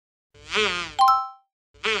Peanut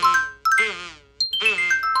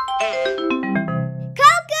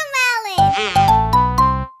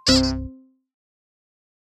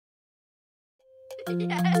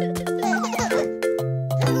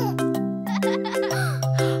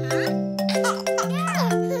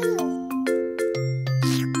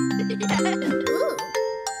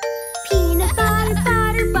butter,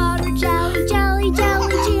 butter, butter, jelly, jelly,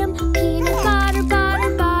 jelly jam. Peanut butter,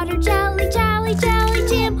 butter, butter, jelly, jelly, jelly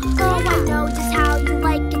jam. Oh, I know just how you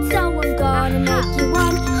like it, so I'm gonna make you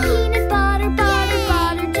one. Peanut butter, butter,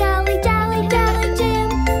 butter, jelly, jelly, jelly jam.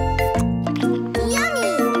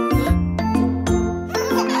 Yummy!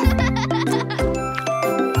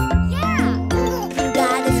 Yeah!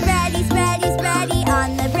 Got a spready, spready, spready on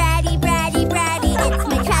the bready, bready, bready. It's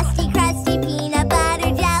my trusty, crusty peanut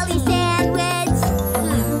butter jelly sandwich.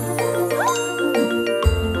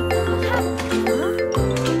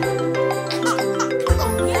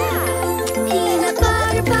 Peanut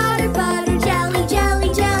butter, butter, butter, jelly, jelly,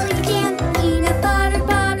 jelly jam. Peanut butter,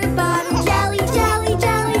 butter, butter, jelly, jelly,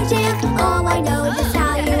 jelly jam. Oh, I know just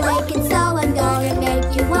how you like it, so I'm gonna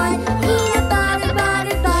make you one. Peanut butter,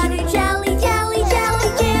 butter, butter, jelly, jelly, jelly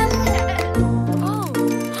jam.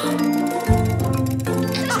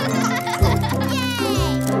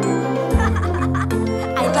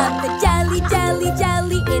 I love the jelly, jelly,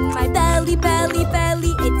 jelly in my belly, belly,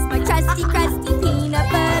 belly. It's my trusty, crusty peanut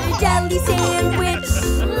butter jelly sandwich.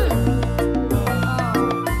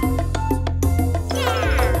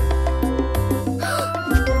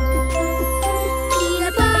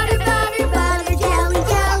 Peanut butter, butter, butter, jelly,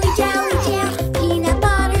 jelly, jelly jam. Peanut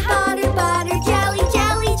butter, butter, butter, jelly,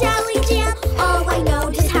 jelly, jelly jam. Oh, I know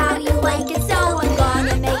just how you like it, so I'm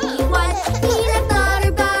gonna make you one. Peanut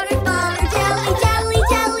butter, butter, butter, jelly, jelly,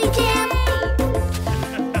 jelly jam.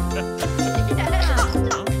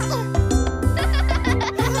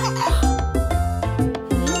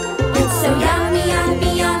 It's so yummy,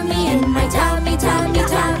 yummy, yummy in my tummy, tummy,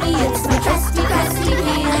 tummy. It's my trusty, crusty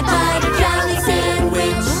peanut butter jelly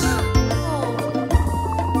sandwich.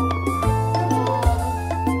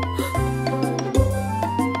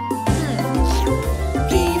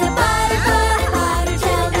 Peanut butter, butter, butter,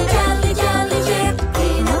 jelly, jelly, jelly jam.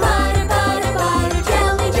 Peanut butter, butter, butter,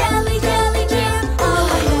 jelly, jelly, jelly jam. Oh,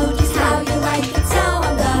 I know just how you like it, so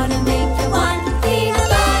I'm gonna make you one. Peanut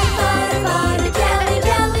butter, butter, butter, jelly,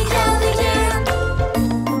 jelly, jelly jam.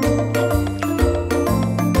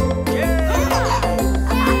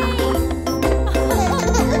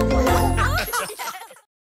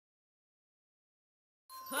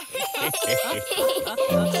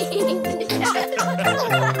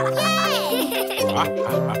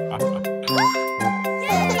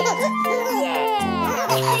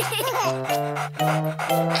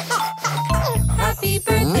 Happy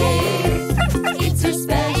birthday, it's your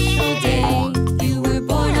special day. You were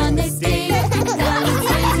born on this day, now it's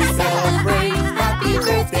time to celebrate. Happy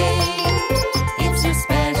birthday, it's your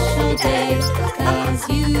special day, 'cause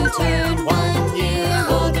you turned 1 year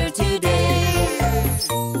older today.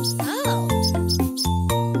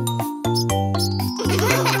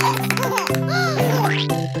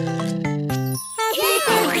 Happy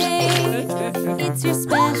birthday, it's your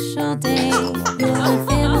special day. Your whole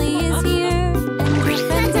family is here, and your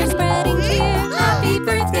friends are spreading cheer. Happy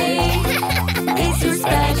birthday, it's your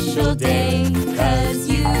special day, 'cause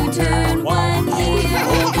you turned 1 year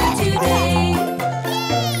older today.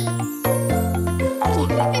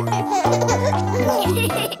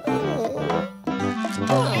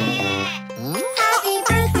 Happy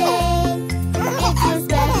birthday! It's your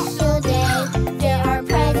special day. There are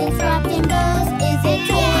presents wrapped in bows. Is it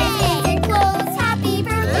toys? Is it clothes? Happy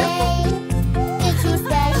birthday! It's your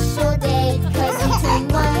special day, 'cause you turned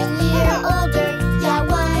 1 year older. Yeah,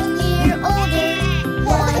 1 year older.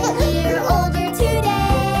 1 year older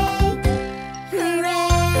today. Hooray!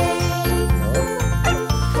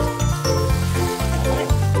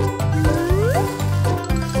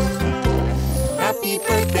 Happy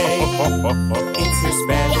birthday! It's your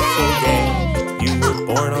special day. You were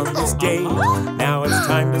born on this day. Now it's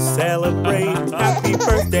time to celebrate. Happy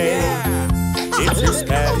birthday! It's your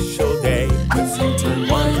special day, 'cause you turned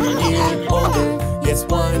 1 year older. Yes,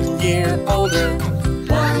 1 year older.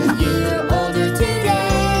 1 year older today.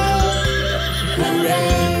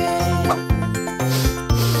 Hooray!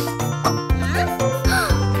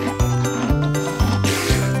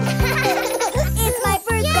 It's my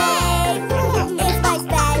birthday. It's my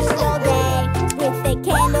special day.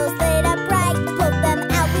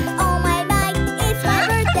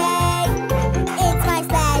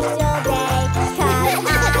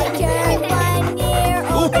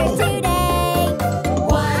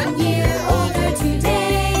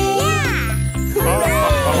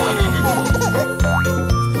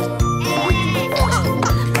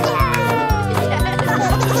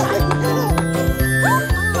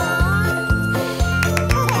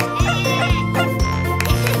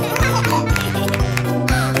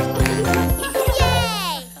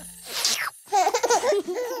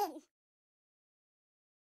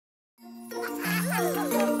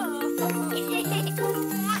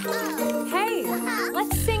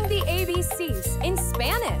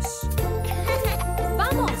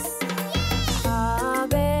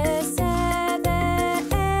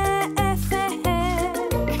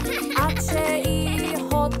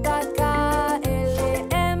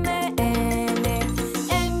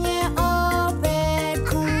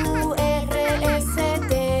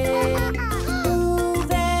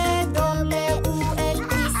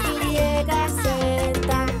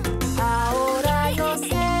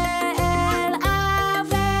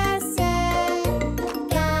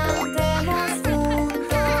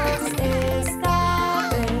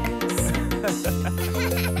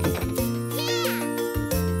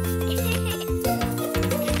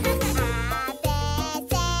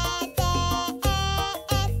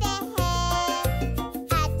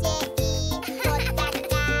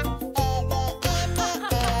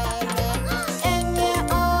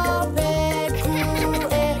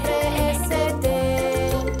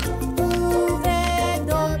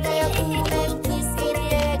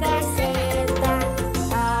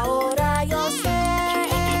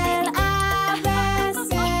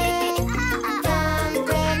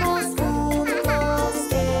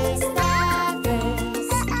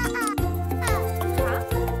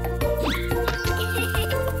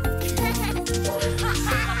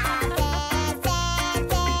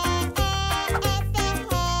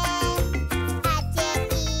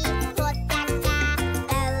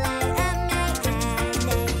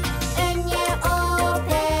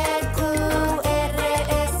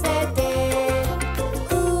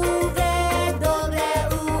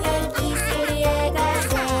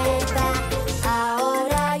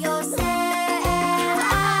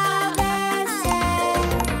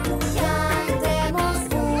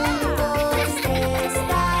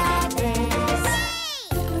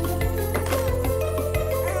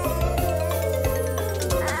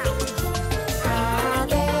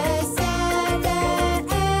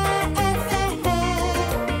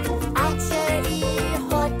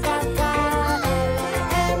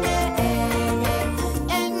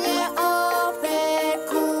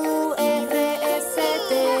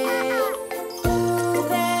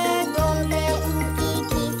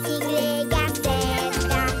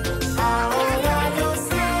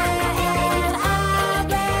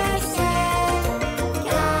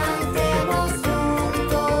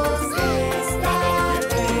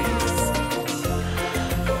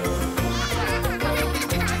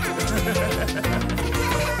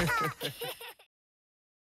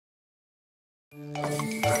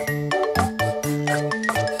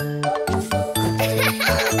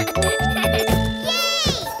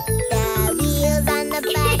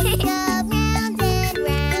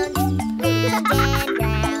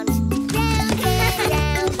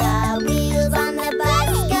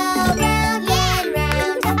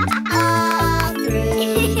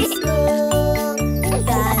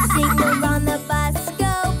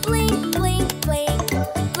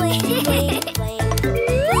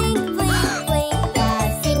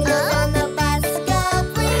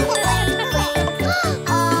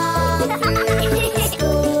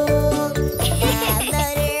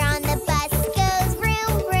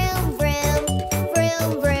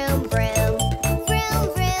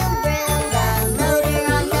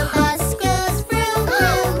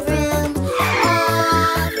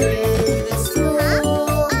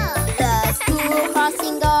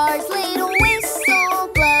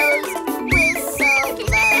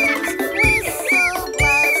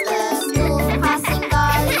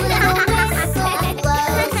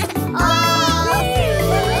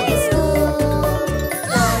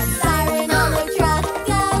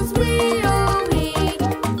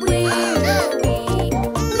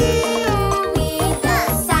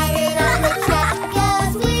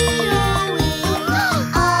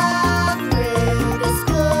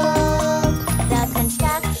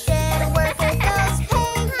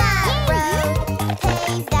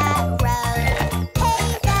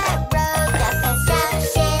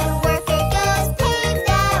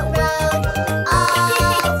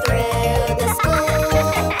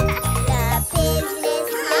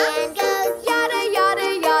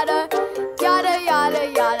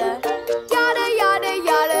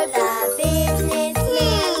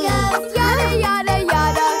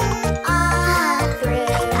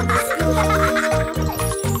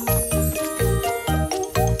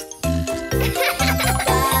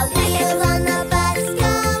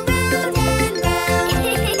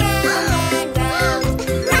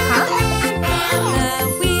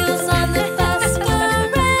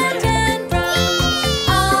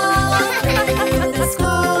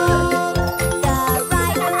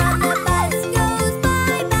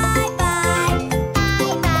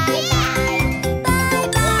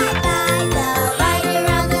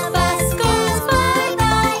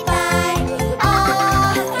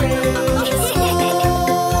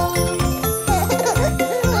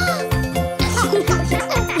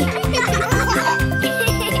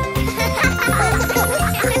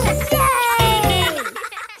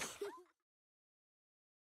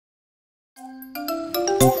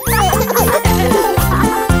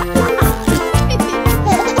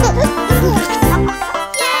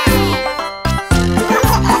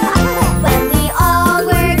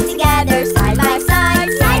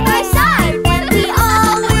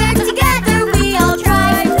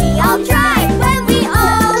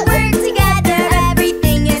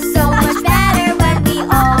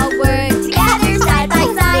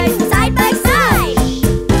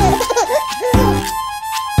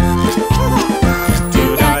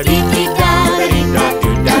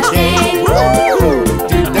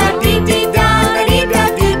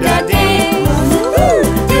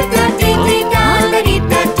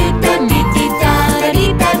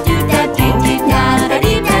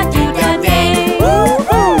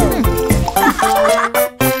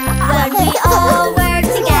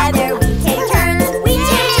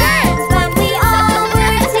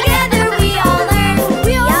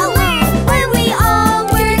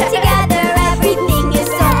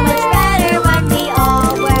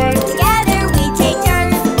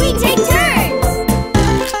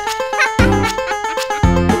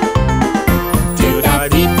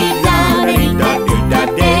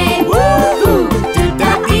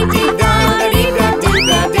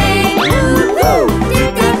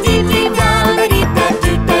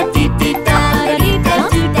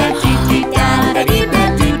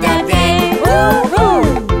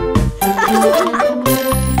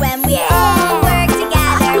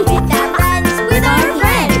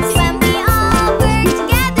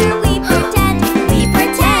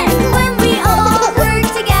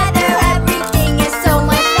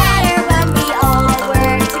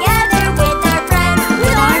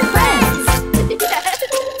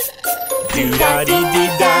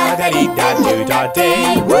 dee da do da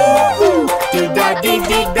day. Woo-hoo! Do da dee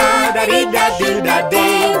dee da da dee da do da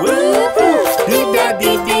day. Woo-hoo! Do da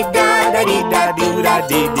dee dee da da dee da do da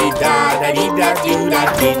dee dee da da dee da do da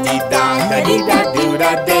dee dee da da dee da do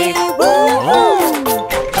da day. Woo-hoo!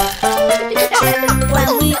 When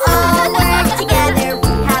we all work together,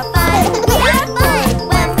 we have fun. We have fun.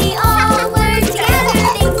 When we all work together,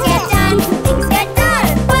 things get done. Things get done.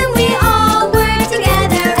 When we all work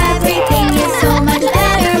together, everything is so much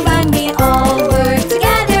better. When we all work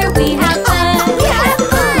together, we have fun. We have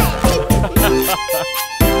fun.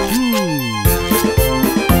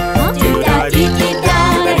 Do da dee dee da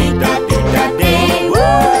da dee da do da day.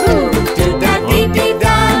 Woo-hoo! Do da dee dee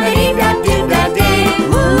da da dee da do da day.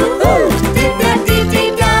 Woo-hoo! Do da dee dee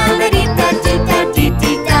da da dee da do da dee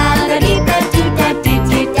dee da da dee da do da dee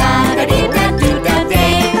dee da da dee da do da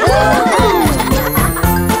day. Woo-hoo!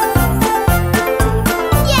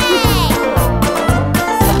 Yay!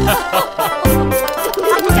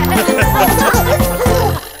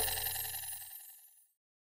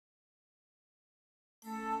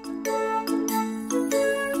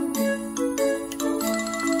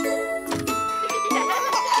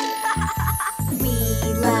 We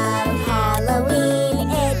love Halloween,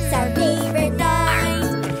 it's our favorite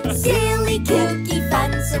night. Silly, kooky,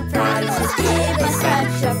 fun surprises give us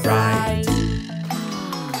such a fright.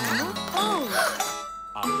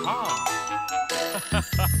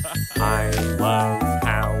 I love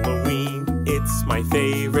Halloween, it's my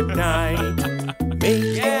favorite night.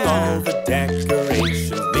 Making all the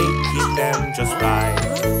decorations, making them just right.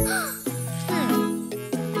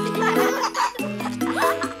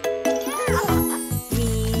 We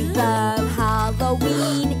love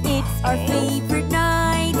Halloween, it's our favorite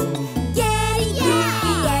night. Getting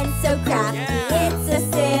goofy and so crafty, it's a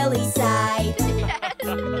silly sight.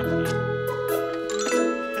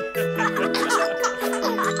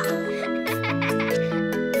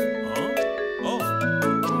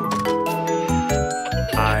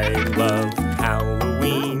 I love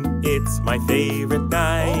Halloween, it's my favorite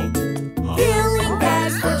night. Filling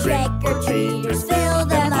bags for trick-or-treaters, fill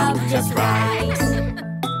them up just right.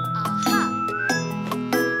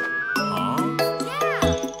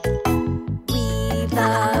 We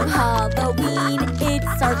love Halloween,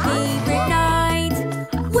 it's our favorite night.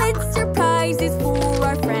 With surprises for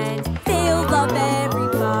our friends, they'll love every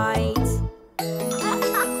bite.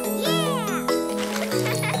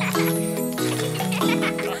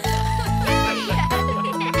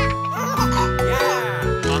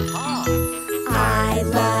 I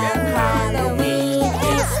love Halloween,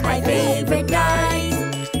 it's my favorite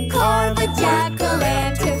night. Carve a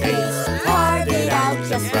jack-o'-lantern face, carve it out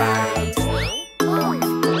just right.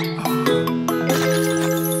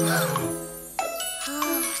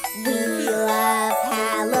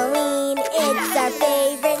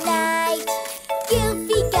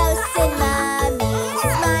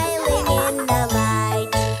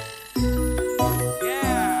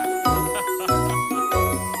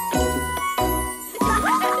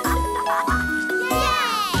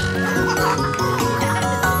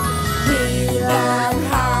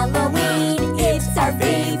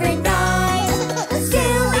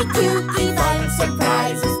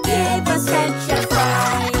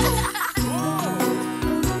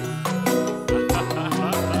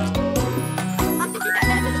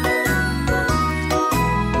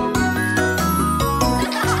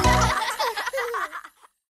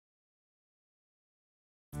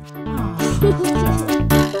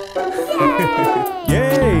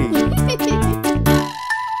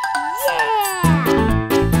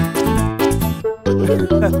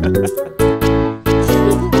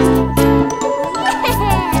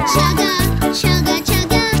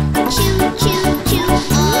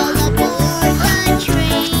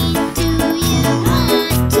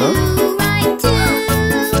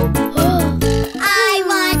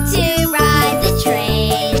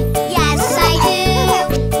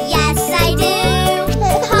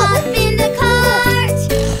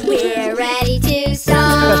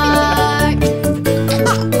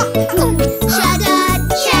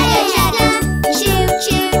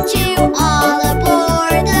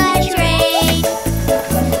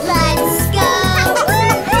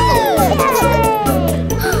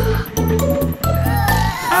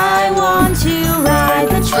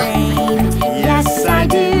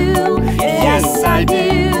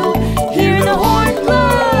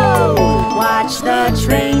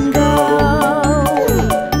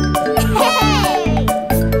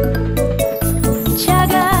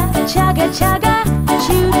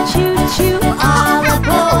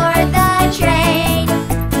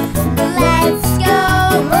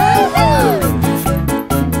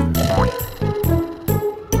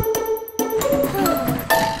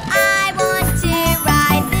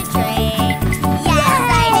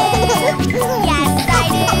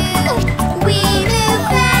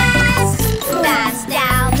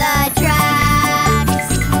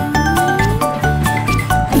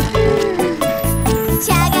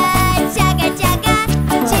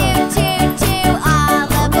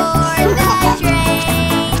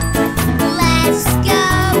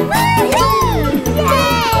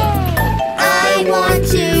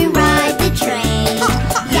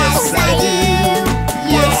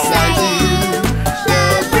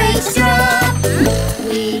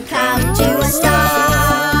 come to a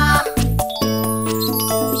stop.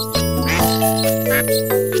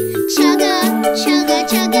 Chugga, chugga,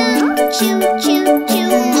 chugga, choo, choo, choo,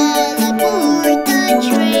 all aboard the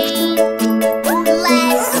train.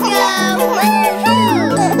 Let's go!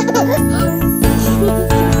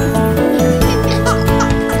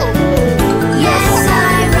 Yes,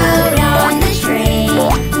 I rode on the train.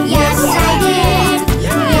 Yes, I did.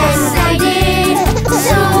 Yes, I did.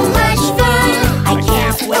 So much fun. I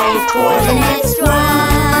can't wait for the next one.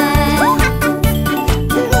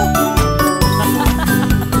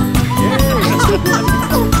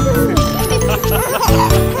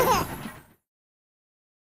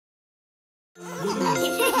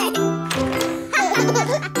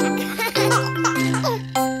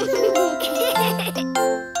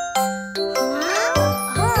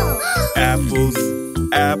 Apples,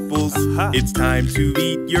 apples, it's time to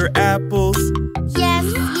eat your apples. Yes,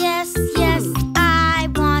 yes, yes, I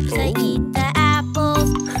want to eat the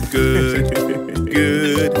apples. Good,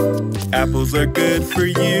 good, apples are good for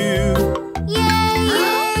you. Yay,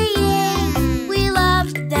 yay, yay, we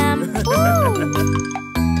love them.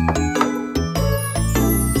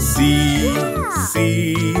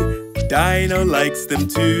 See, Dino likes them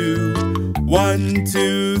too. 1,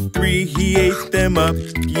 2, 3, he ate them up,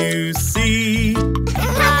 you see. Ha,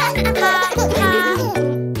 ha, ha,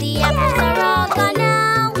 the apples are all gone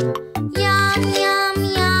now. Yum, yum,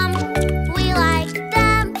 yum, we like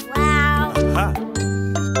them, wow.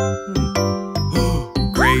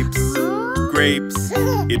 Grapes, grapes,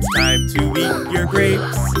 it's time to eat your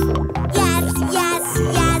grapes. Yes, yes,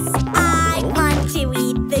 yes, I want to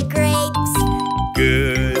eat the grapes.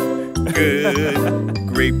 Good, good,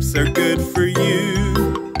 grapes are good for you.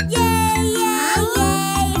 Yay, yay,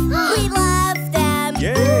 yay, we love them.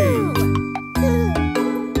 Yay!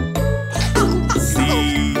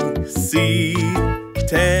 See,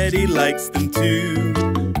 Teddy likes them too.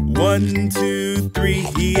 1, 2, 3,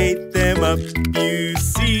 he ate them up, you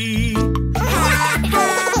see.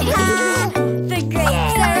 The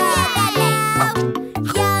grapes are all gone now.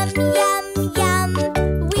 Yum, yum, yum,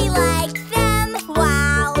 we like them,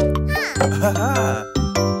 wow.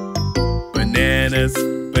 Bananas,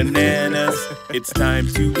 bananas, it's time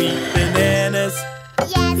to eat bananas.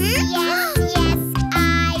 Yes, yes, yes, I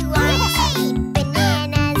want to eat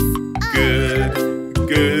bananas. Good,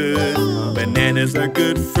 good, bananas are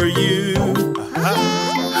good for you.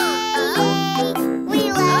 Yay, we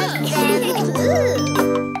love them.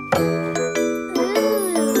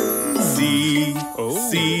 See,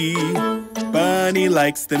 Bunny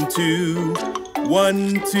likes them too.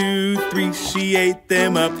 1, 2, 3, she ate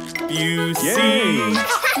them up, you see.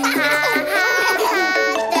 The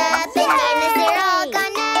bananas are all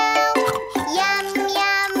gone now. Yum,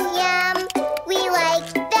 yum, yum, we like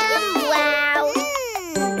them, wow.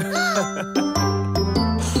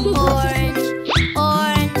 Orange,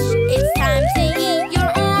 orange, it's time to eat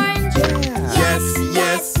your orange. Yes,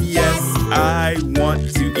 yes, yes, I want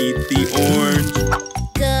to eat the orange.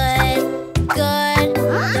 Good, good,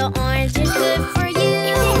 the orange is good for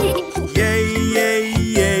you. Yay, yay,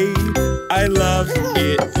 yay, I love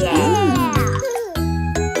it.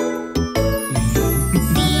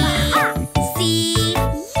 See,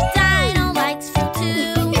 Dino likes fruit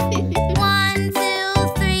too. 1, 2,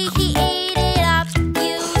 3, he ate it up,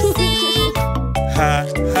 you see. Ha,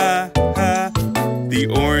 ha, ha, the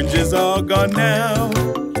orange is all gone now.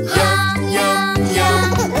 Yum, yum,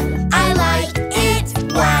 yum, I like it,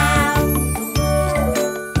 wow.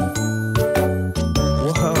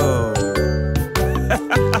 Whoa.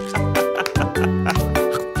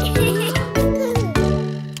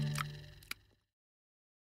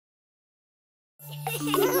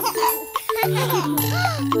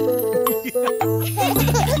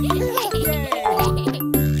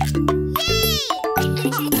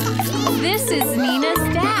 This is Nina's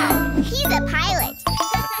dad. He's a pilot.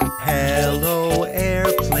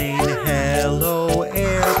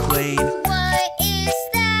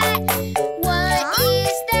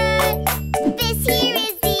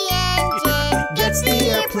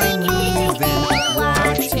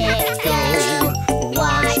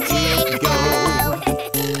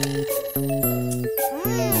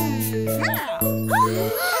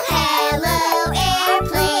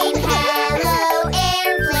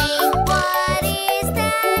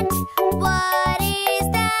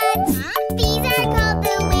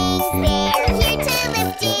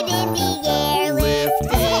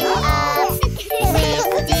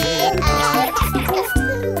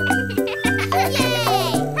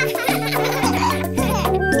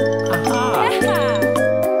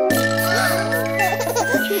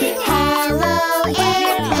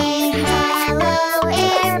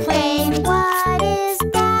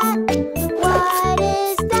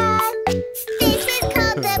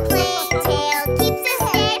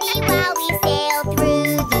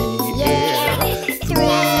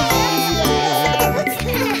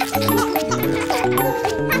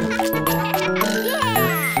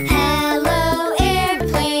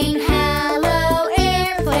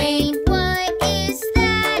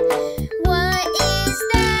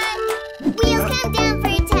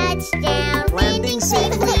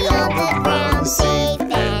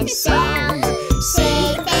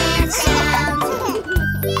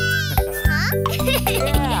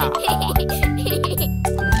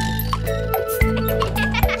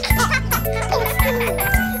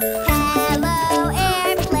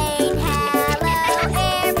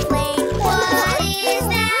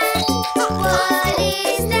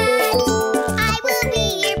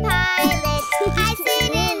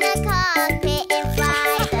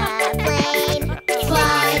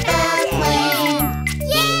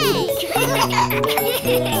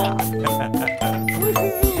 Watch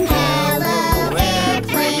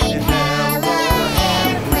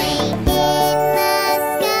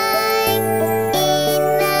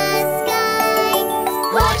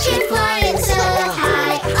it flying so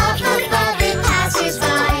high, up above it passes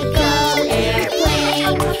by. Go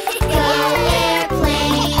airplane, go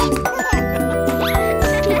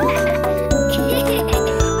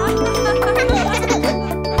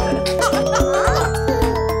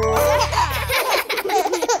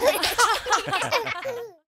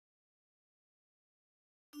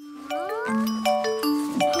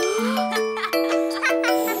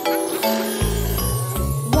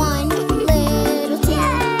One little, two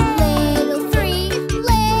little, three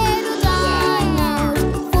little dinos.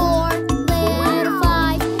 Four little,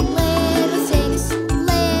 five little, six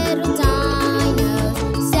little dinos.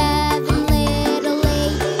 Seven little,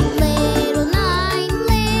 eight little, nine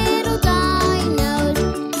little dinos.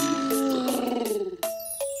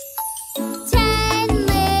 10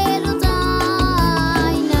 little dinos.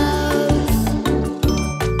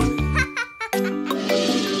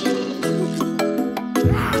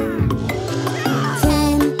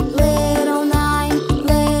 10 little, 9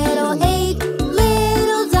 little, 8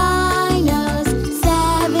 little dinos.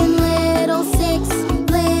 7 little, 6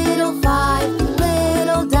 little, 5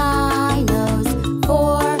 little dinos.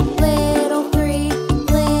 4 little, 3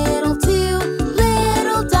 little, 2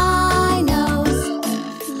 little dinos.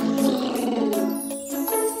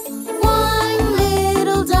 1 little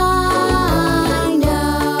dino.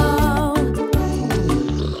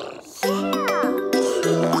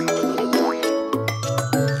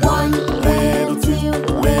 One little, two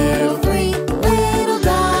little, three little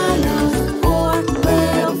dinos. 4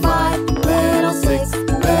 little, 5 little, 6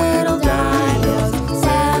 little dinos.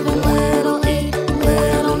 7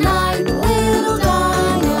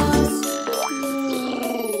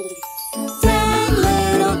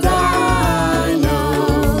 little, 8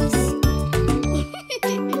 little, 9 little dinos.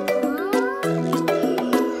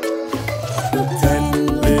 10 little dinos.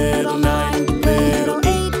 10 little, 9 little,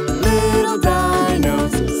 8 little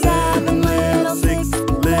dinos. 7 little, 6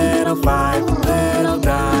 little, 5 little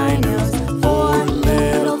dinos. 4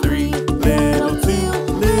 little, 3 little, 2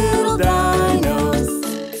 little dinos.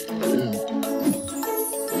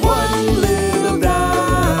 1 little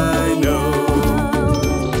dino.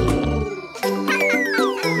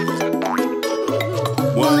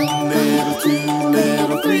 1 little, 2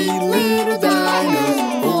 little, 3 little dinos.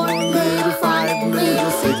 4 little, 5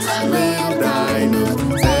 little, 6 little dinos.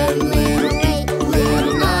 7 little, 8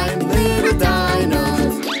 little, 9 little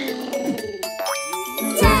dinos.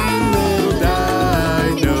 10 little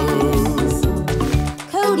dinos.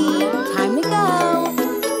 Cody, time to go.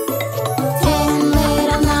 10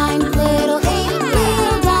 little, 9 little, 8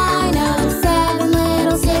 little dinos. 7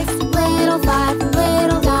 little, 6 little, 5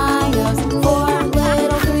 little dinos. 4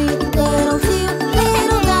 little, 3 little, 2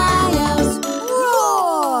 little dinos.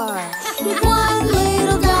 Roar! 1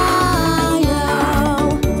 little dino.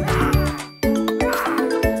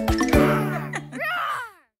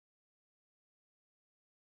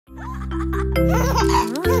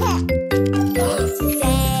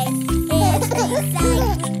 Today is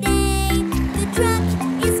recycling day. The truck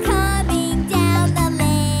is coming down the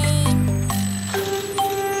lane.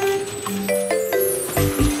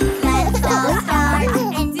 Let's all start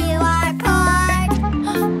and do our part.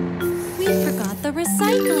 We forgot the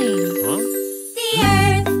recycling. The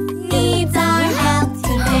earth needs our help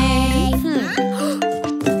today.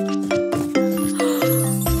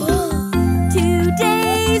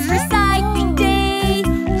 Today's recycling day,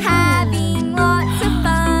 having lots of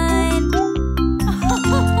fun.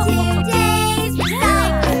 Today's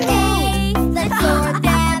recycling day. Let's sort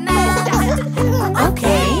them out.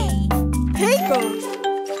 Okay. Paper.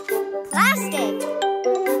 Plastic.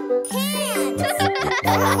 Cans.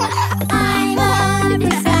 I love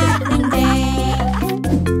recycling day.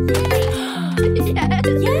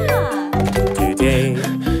 Yeah. Today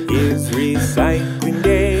is recycling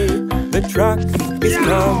day. The truck is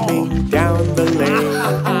coming down the lane.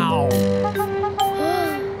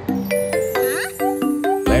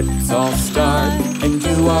 Let's all start and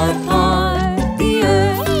do our part. The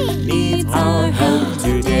earth needs our help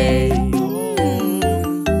today.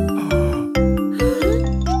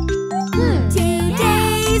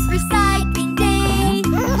 Today's recycling day.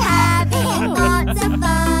 Having lots of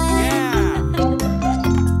fun.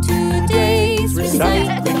 Today's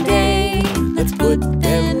recycling day. Let's put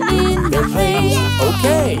them in their place.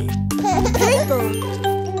 Okay. Paper.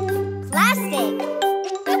 Plastic.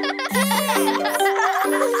 Cans.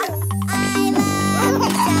 I love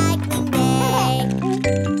recycling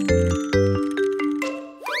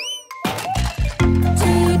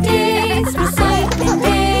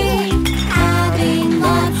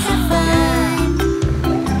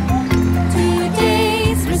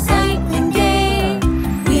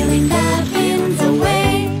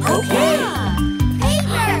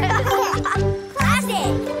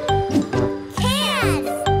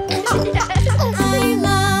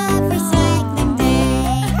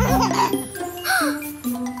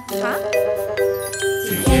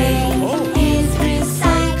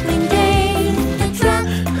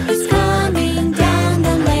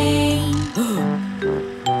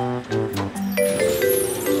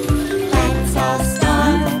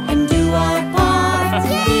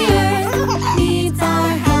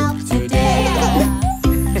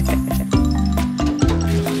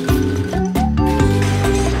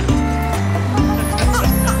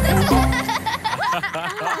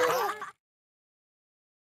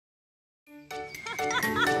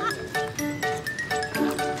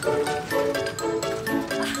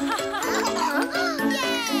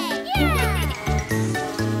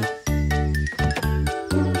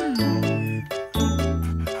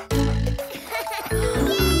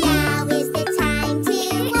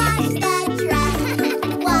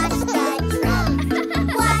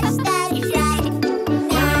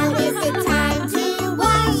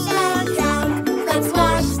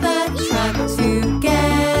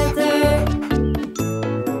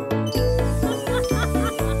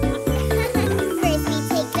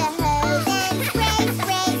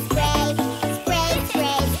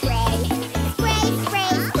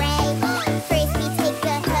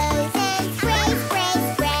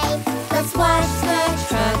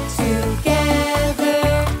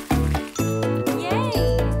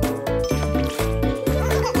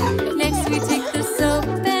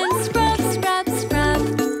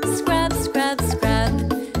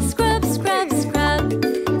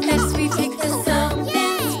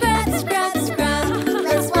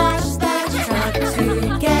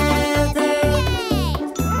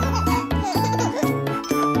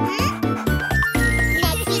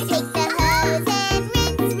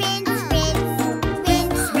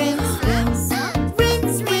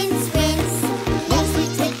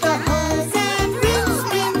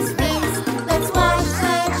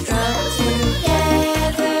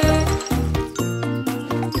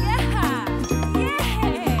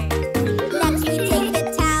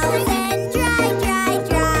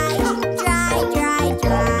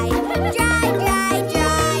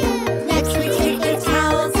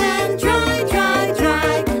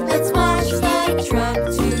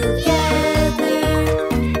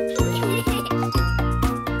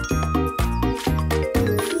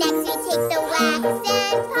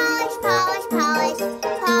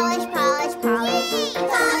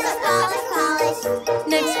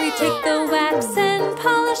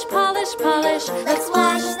polish, polish. Let's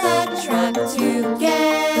wash the truck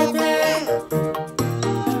together.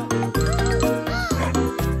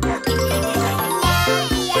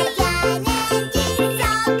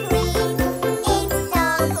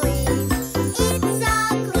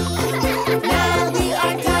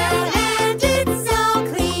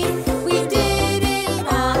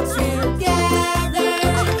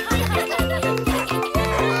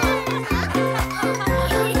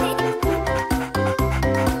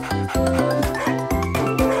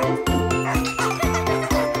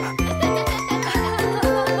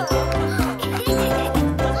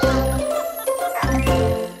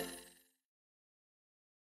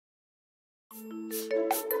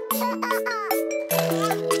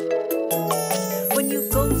 When you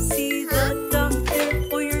go see the doctor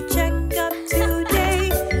for your checkup today,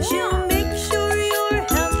 she'll make sure you're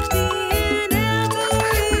healthy in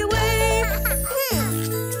every way.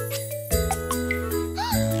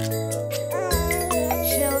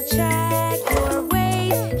 She'll check your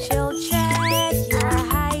weight, she'll check your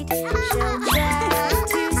height, she'll check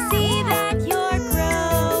to see that you're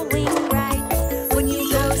growing right. When you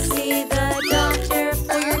go see the doctor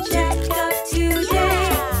for your checkup today,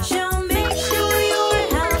 she'll make sure you're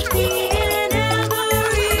healthy in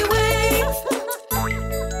every way.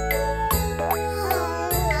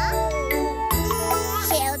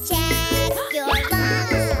 She'll check your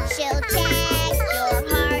lungs, she'll check your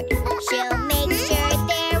heart, she'll make sure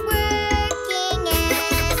they're working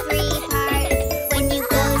every part. When you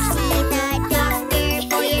go see the doctor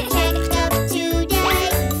for your checkup today,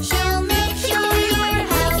 she'll make sure you're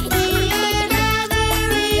healthy in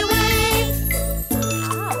every way.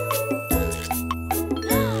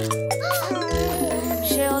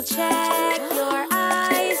 She'll check your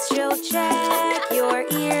eyes, she'll check your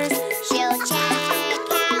ears, She'll check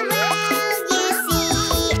how well you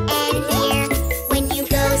see and hear. When you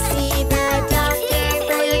go see the doctor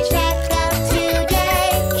for your checkup today,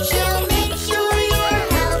 she'll make sure you're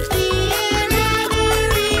healthy in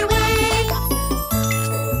every way.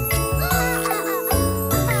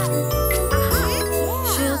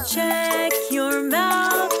 she'll check your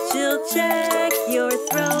mouth, she'll check your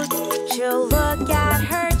throat, she'll look at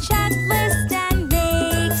her checklist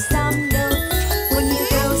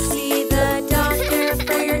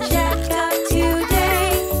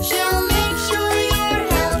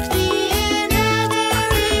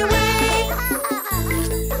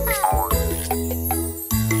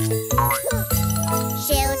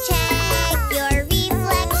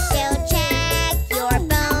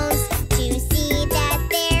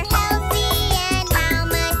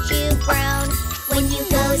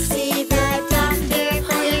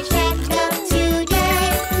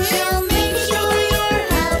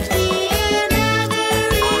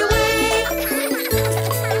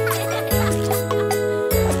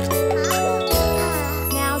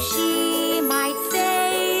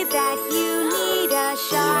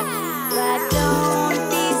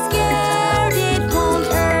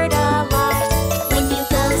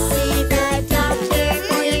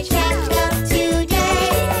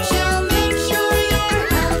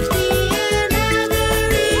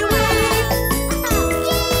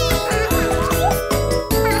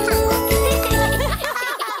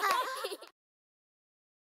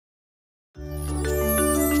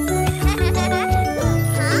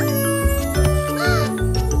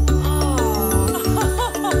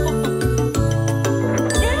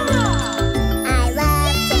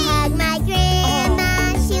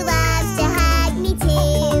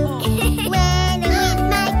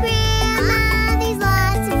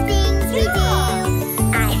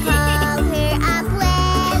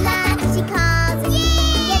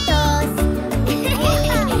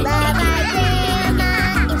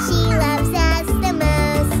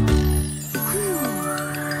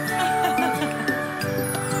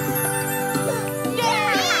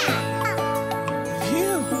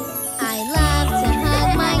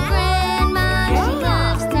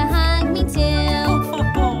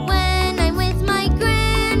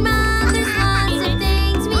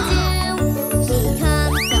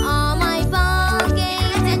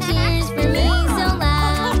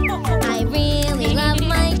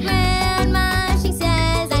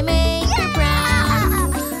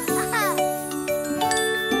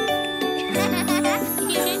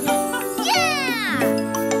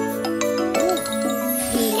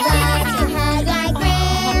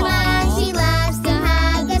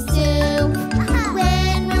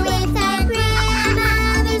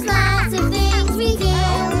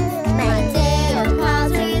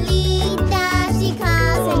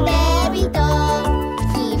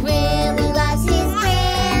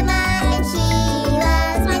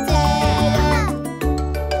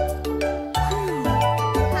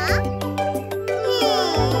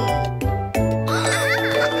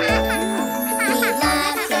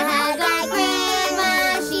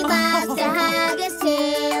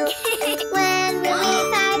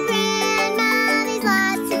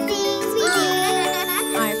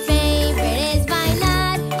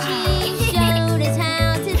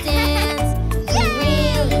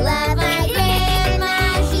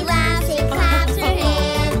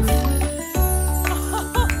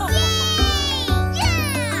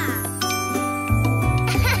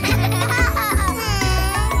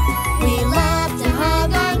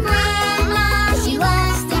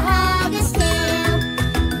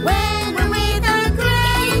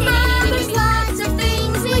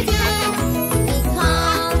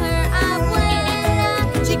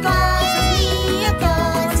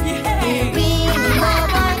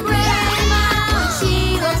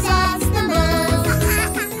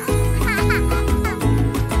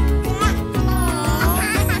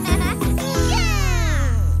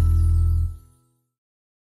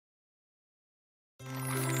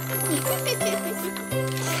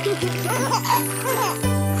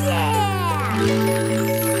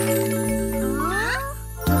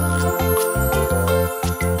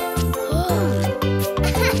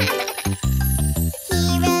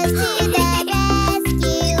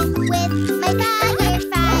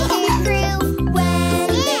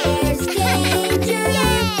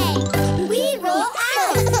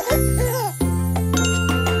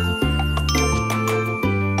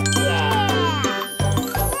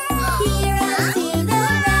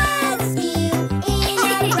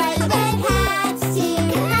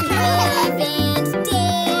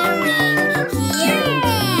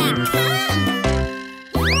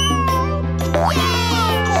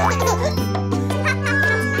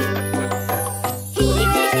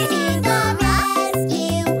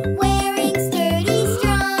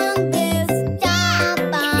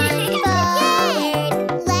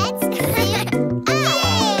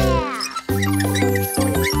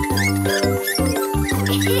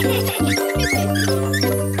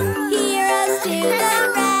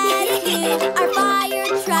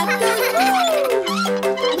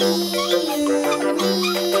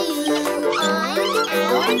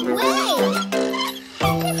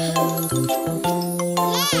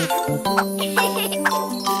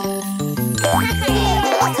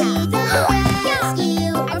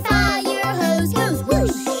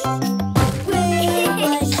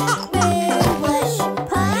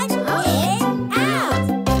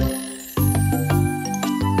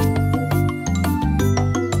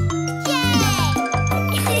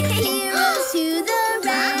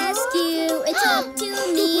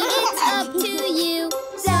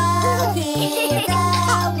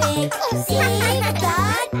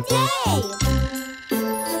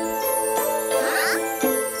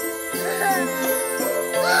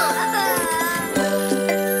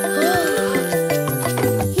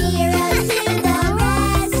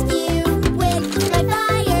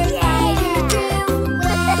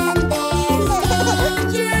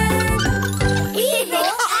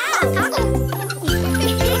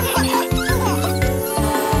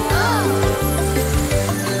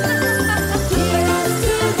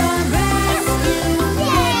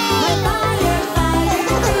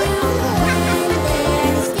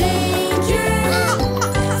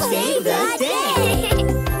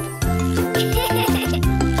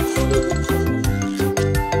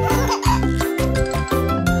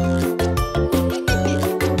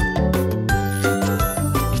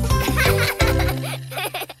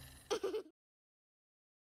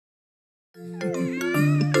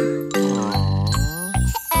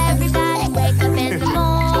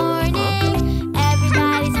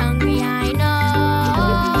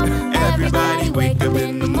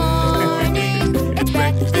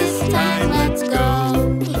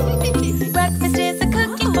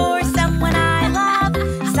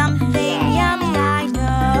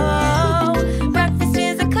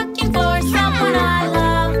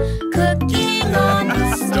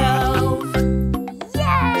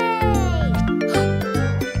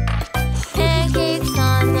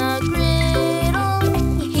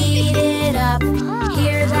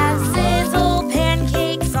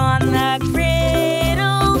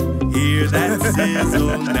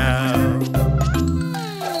sizzle now.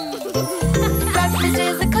 Breakfast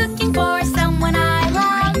is a cooking for someone I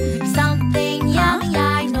love. Something yummy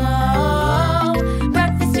I know.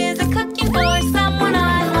 Breakfast is a cooking for someone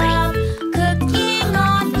I love. Cooking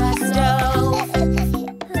on the stove.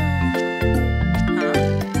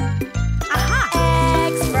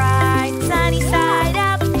 Eggs fried sunny side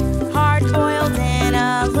up, hard boiled in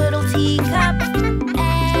a little teacup.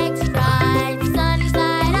 Eggs fried sunny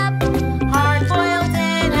side up, hard boiled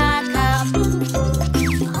in a cup.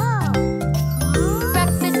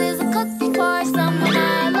 Breakfast is a cooking for someone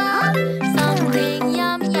I love. Something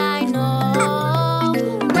yummy I know.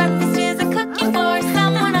 Breakfast is a cooking for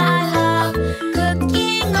someone I love.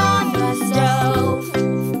 Cooking on the stove.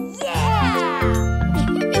 Yeah!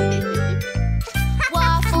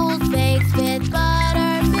 Waffles baked with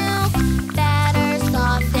buttermilk, batter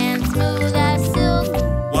soft and smooth as silk.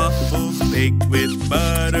 Waffles baked with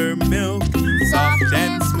buttermilk, soft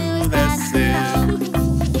and smooth as silk.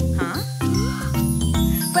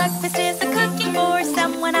 Breakfast is a cooking for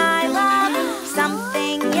someone I love.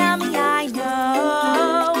 Something yummy I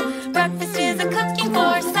know. Breakfast is a cooking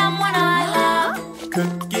for someone I love.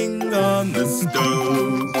 Cooking on the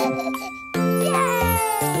stove.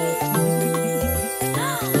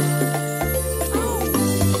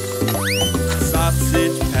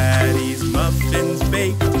 Sausage patties, muffins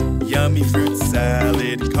baked, yummy fruit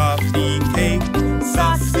salad, coffee cake.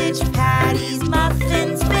 Sausage patties,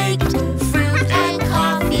 muffins baked, Fruit and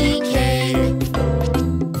coffee cake.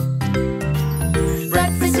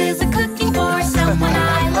 Breakfast is a cooking for someone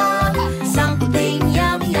I love. Something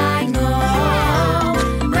yummy I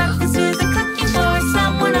know. Breakfast is a cooking for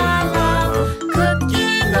someone I love.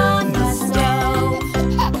 Cooking on the stove.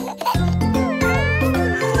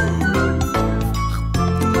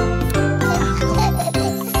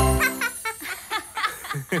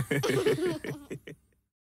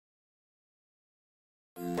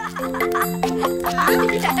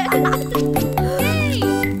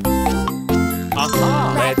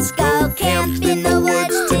 Aha! Let's go camp in the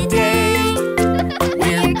woods today.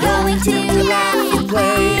 We're going to laugh and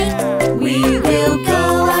play. We will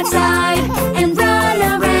go outside and run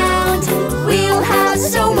around. We'll have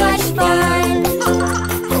so much fun.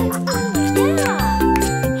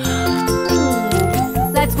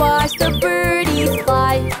 Let's watch the birdies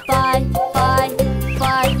fly, fly, fly,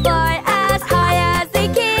 fly, fly as high as they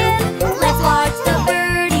can. Let's watch the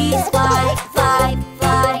birdies fly, fly,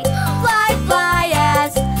 fly, fly, fly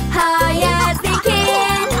as high as they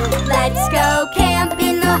can. Let's go camp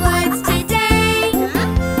in the woods today.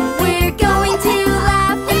 We're going to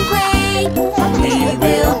laugh and play. We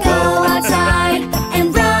will go outside and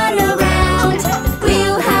run around.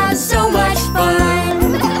 We'll have so much fun.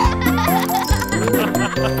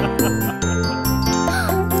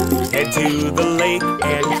 Head to the lake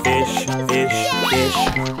and fish, fish, fish.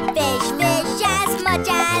 Fish, fish as much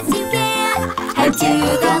as you can. Head to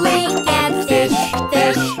the lake and fish,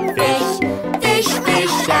 fish, fish, fish,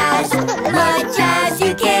 fish as much as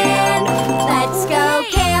you can. Let's go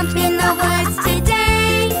camp in the woods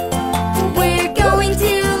today. We're going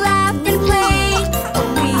to laugh and play.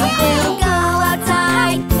 We will go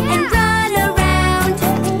outside and run around.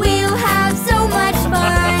 We'll have so much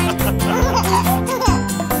fun.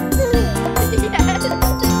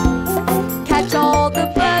 Catch all the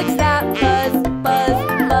birds.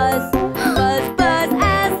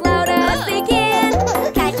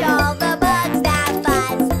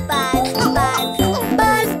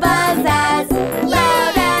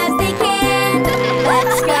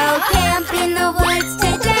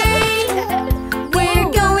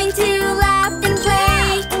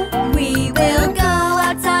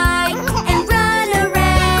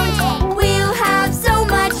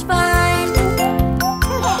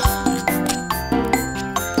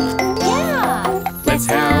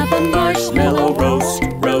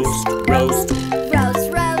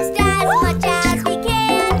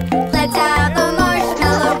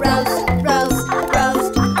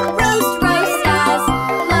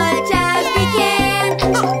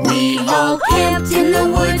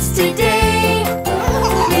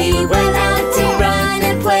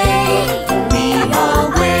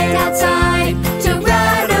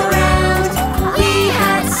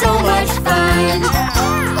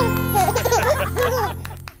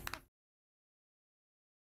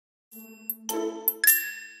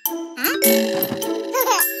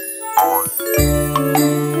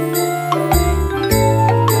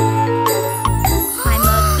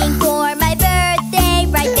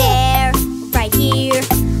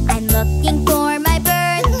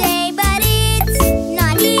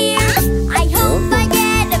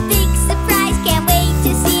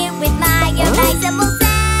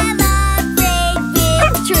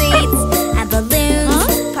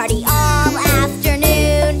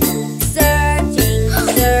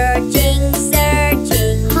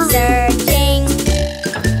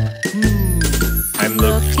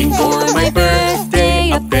 looking for my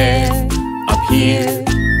birthday up there, up here.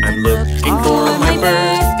 I'm looking for my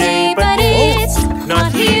birthday, but it's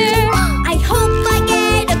not here. I hope I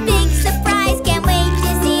get a big surprise. Can't wait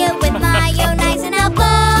to see it with my own eyes. And I'll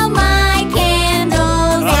blow my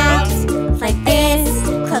candles out like this.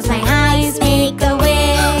 Close my eyes, make a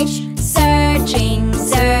wish. Searching,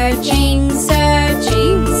 searching,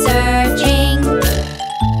 searching, searching.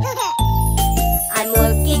 I'm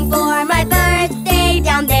looking for my birthday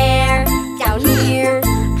down there, down here.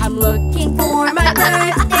 I'm looking for my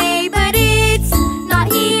birthday, but it's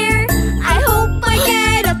not here. I hope I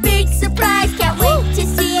get a big surprise. Can't wait to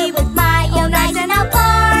see it with my own eyes. And I'll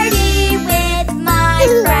party with my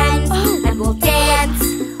friends. And we'll dance,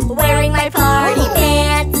 wearing my party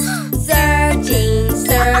pants. Searching,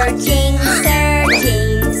 searching,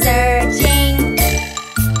 searching, searching.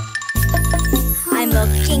 I'm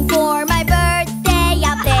looking for my birthday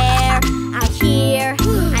out there, out here.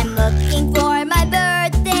 I'm looking for my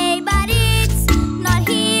birthday, but it's not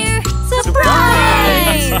here.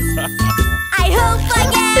 Surprise! I hope I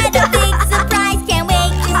get a big surprise. Can't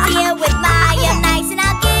wait to see it with my own eyes. And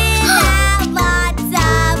I'll give out lots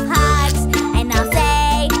of hugs. And I'll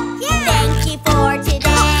say, thank you for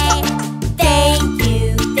today. Thank you,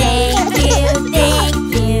 thank you, thank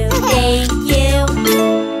you, thank you.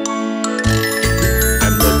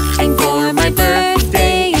 I'm looking for my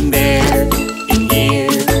birthday in there, in here.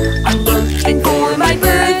 I'm looking for my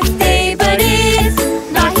birthday, but it's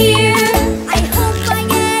not here. I hope I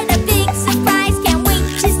get a big surprise. Can't wait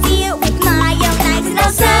to see it with my own eyes. And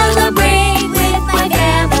I'll celebrate with my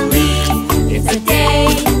family. It's a day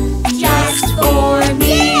just for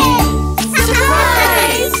me.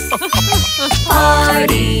 Surprise!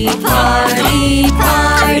 Party, party,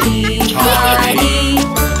 party, party.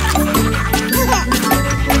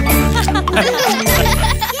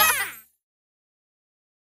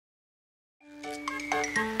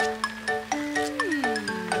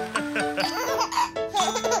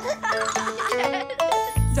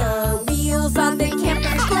 The wheels on the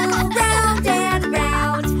camper go round and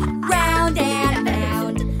round, round and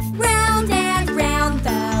round, round and round.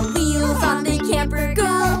 The wheels on the camper go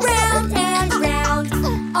round and round,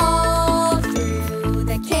 all through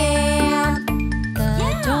the camp. The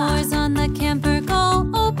doors on the camper go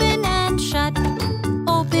open and shut,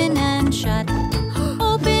 open and shut,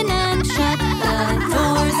 open and shut. The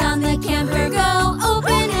doors on the camper go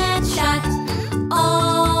open and shut,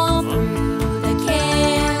 all through the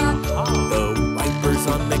camp. The wipers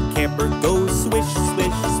on the camper go swish,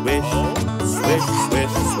 swish, swish. Swish,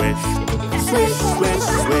 swish, swish. Swish, swish,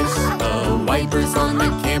 swish. The wipers on the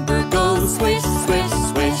camper go swish, swish,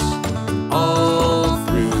 swish. All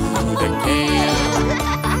through the camp.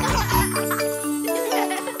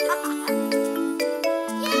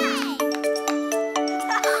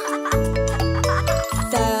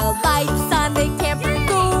 The lights on the camper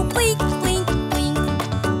go blink, blink, blink,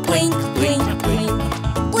 blink, blink, blink,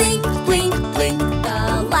 blink, blink, blink.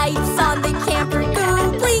 The lights on the camper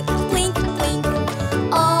go blink, blink, blink,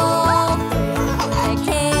 all through the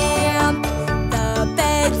camp. The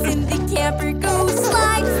beds in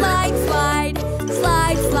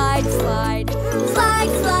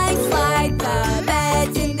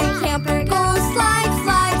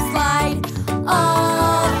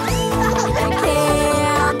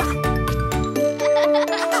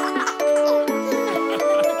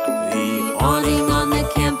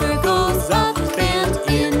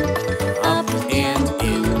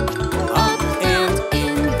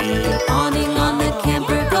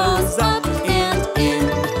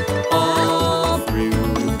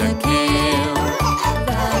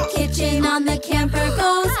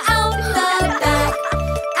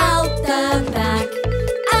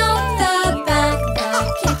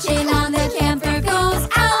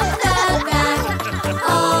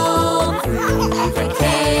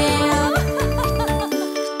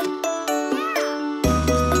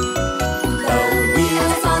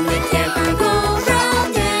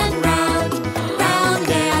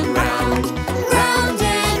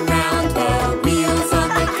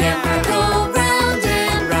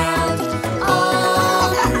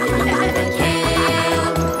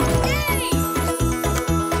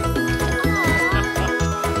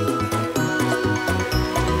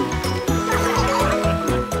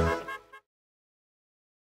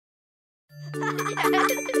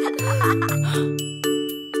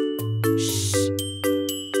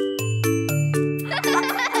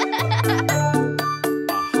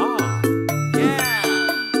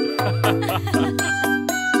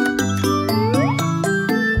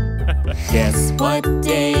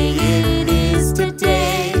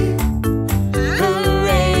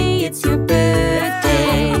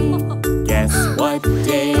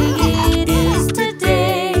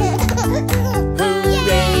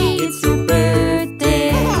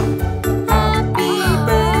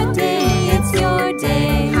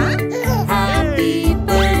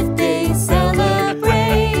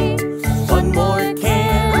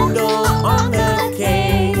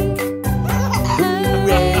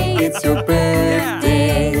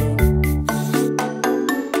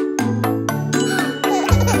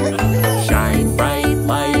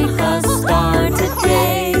bright like a star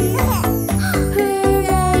today.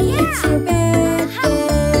 Hooray, it's your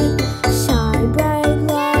birthday. Shine bright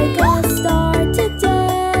like a star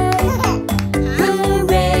today.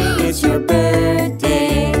 Hooray, it's your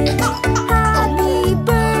birthday. Happy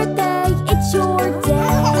birthday, it's your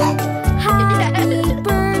day. Happy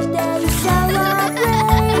birthday,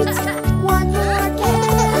 celebrate. One more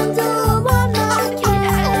candle, one more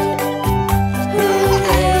cake.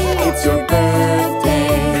 Hooray, it's your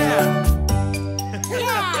birthday.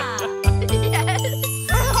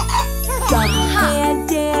 Jump and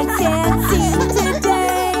dance and sing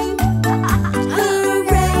today.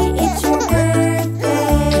 Hooray, it's your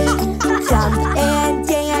birthday. Jump and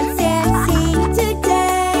dance and sing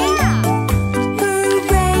today.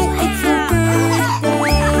 Hooray, it's your birthday.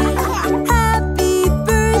 Happy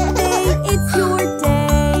birthday, it's your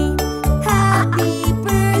day. Happy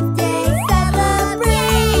birthday,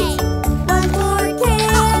 celebrate. One more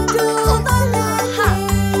candle, one more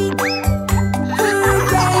cake.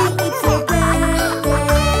 Hooray, it's your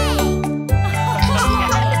birthday.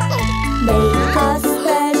 Make a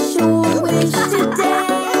special wish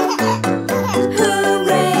today.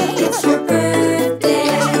 Hooray, it's your birthday.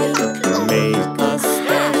 Make a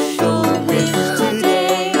special wish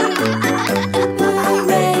today.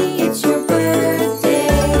 Hooray, it's your birthday.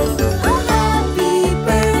 Happy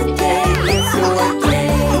birthday, it's your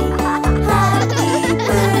day. Happy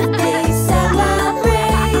birthday,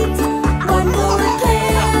 celebrate. One more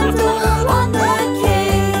candle on the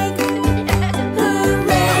cake.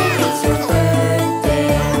 Hooray, it's your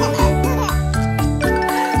birthday.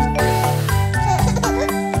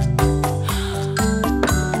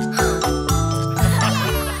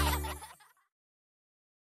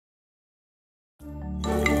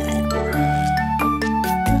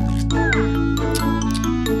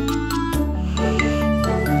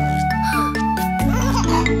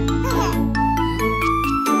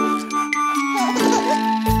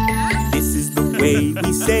 This is the way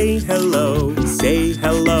we say hello. Say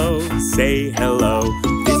hello, say hello.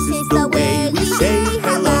 This is the way we say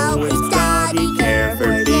hello. It's Daddy Care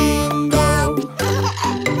for Dingo.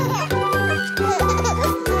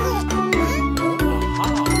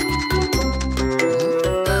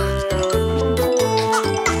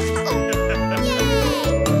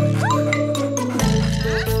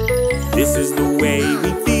 This is the way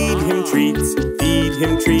we feed him treats. Feed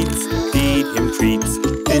him treats, feed him treats.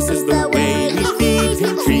 This is the way we feed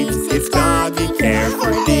him treats. It's Doggy Care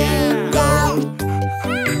for Dingo.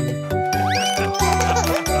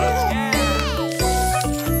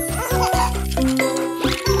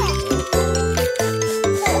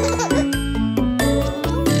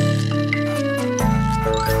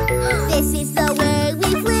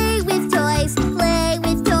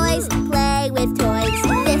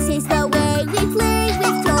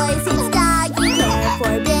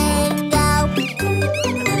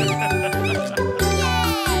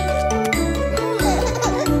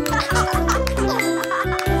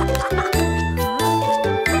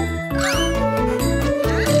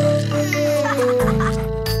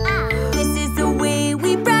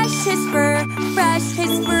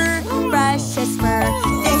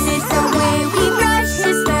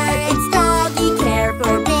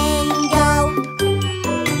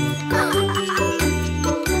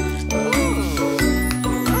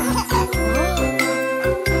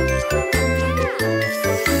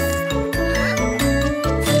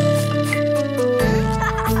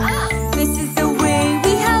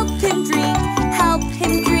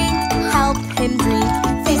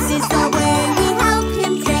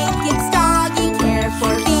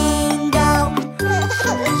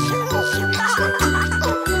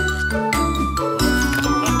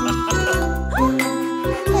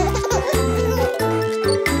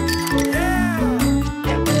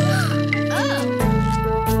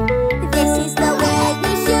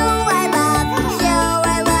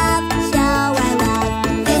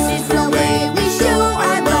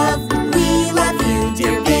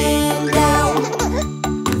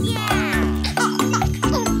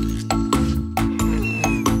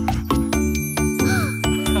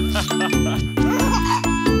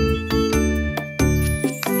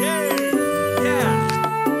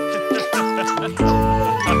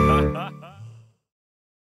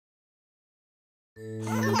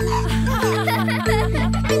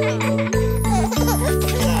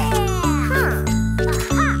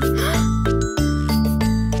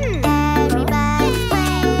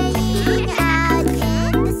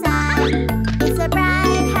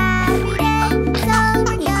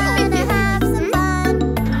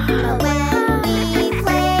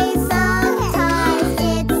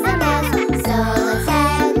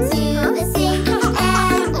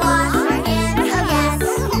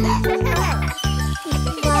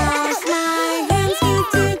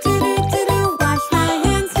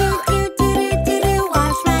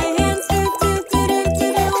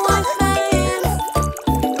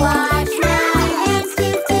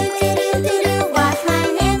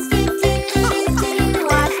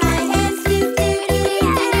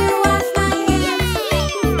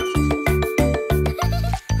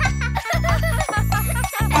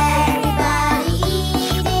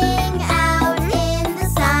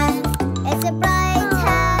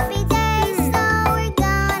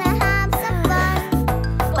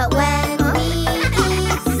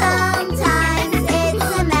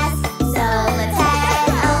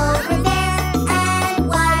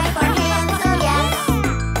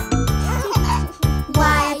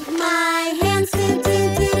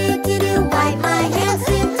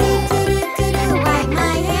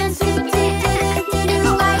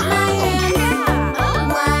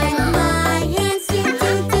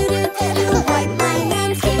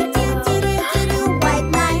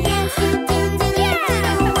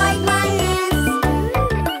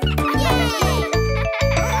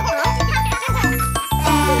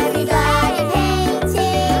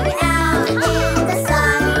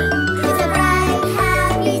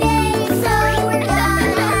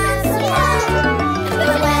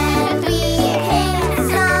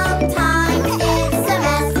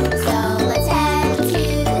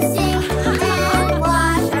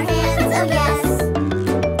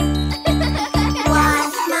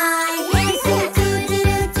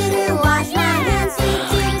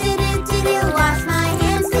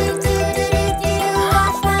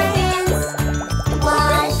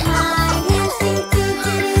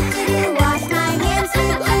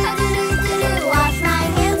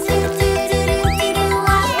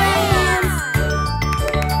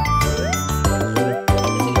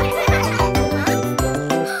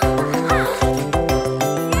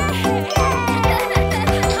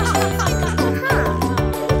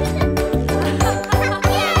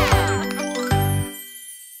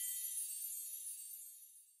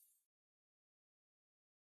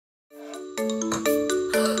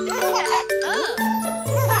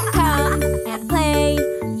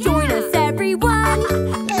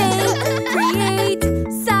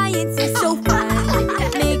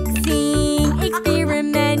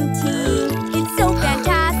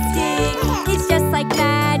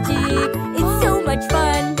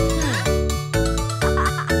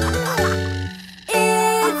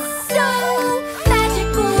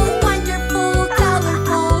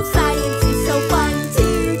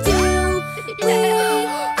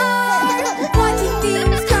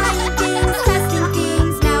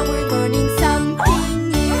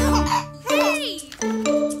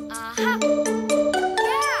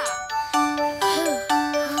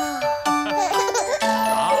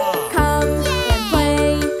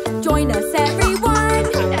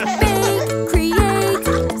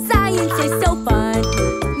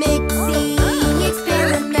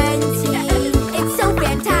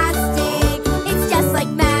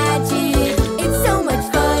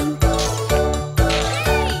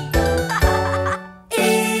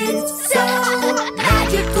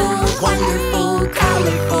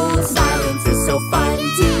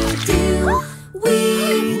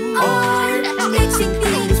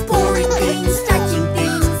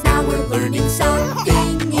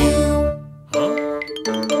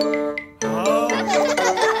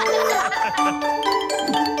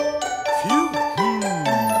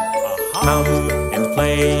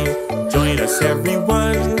 Join us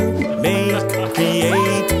everyone, make,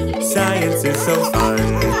 create, science is so fun.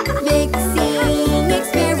 Mixing,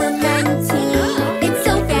 experimenting, it's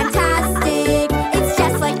so fantastic. It's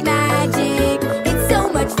just like magic, it's so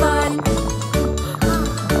much fun.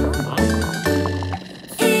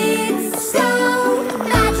 It's so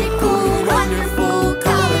magical, wonderful,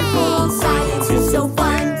 colorful. Science is so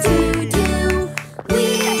fun to do. We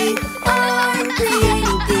are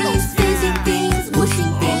creating things, fizzing things,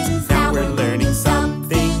 whooshing things. Now we're learning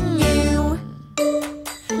something new.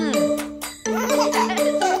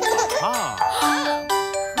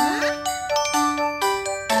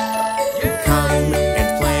 Come and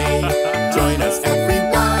play, join us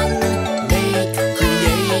everyone. Make,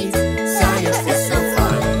 create, science is so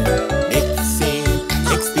fun. Mixing,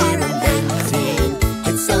 experimenting,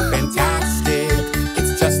 it's so fantastic.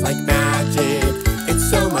 It's just like magic, it's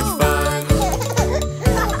so much fun.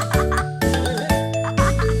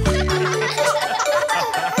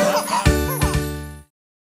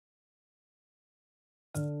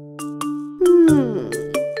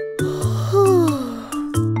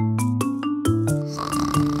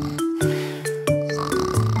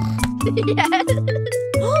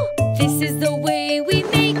 This is the way we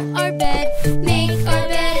make our bed, make our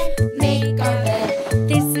bed, make our bed.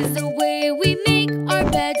 This is the way we make our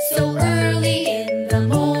bed so early in the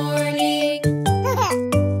morning.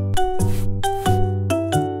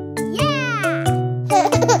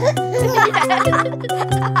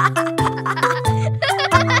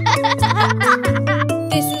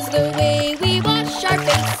 This is the way we wash our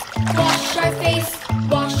face, wash our face,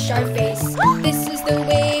 wash our face. This is the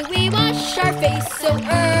way we wash our face so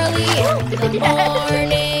early in the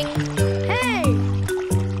morning.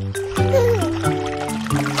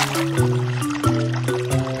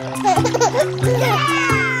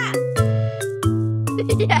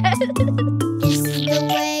 This is the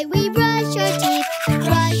way we brush our teeth,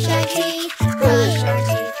 brush our teeth, brush our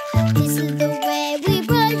teeth. This is the way we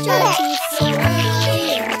brush our teeth so early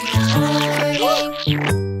in the morning.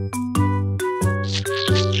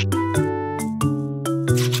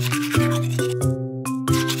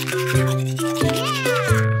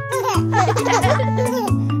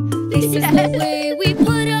 This is the way we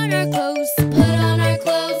put on our clothes, put on our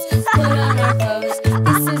clothes, put on our clothes.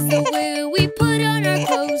 This is the way we put on our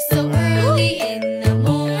clothes so early in the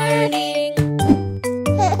morning.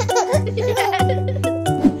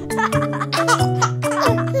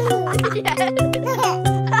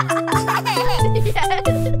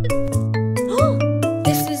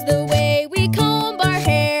 This is the way we comb our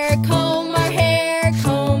hair, comb our hair,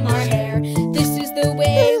 comb our hair. This is the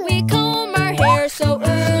way we comb our hair so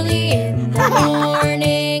early in the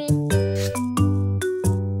morning.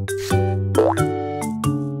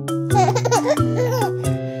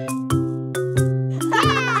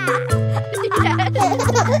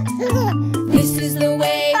 This is the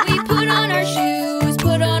way we put on our shoes,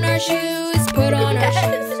 put on our shoes, put on our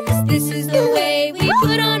shoes. This is the way we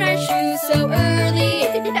put on our shoes so early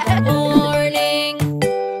in the morning.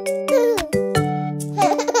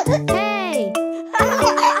 Hey!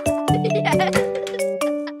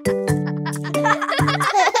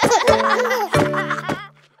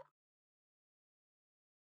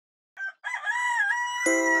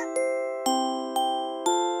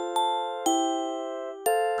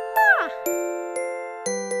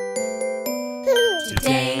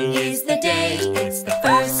 Today is the day, it's the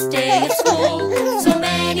first day of school. So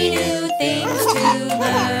many new things to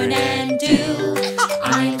learn and do.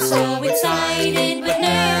 I'm so excited but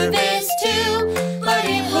nervous too. But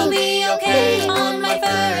it will be okay on my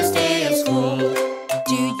first day of school.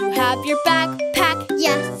 Do you have your backpack?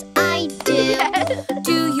 Yes, I do.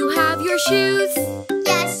 Do you have your shoes?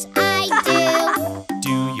 Yes, I do.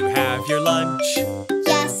 Do you have your lunch?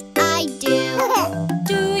 Yes, I do.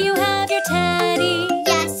 Do you have your teddy?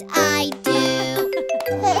 Yes, I do.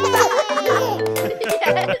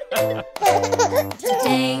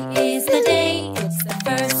 Today is the day, it's the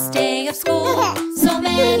first day of school. So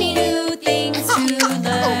many new things to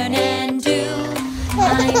learn and do.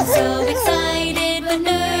 I'm so excited but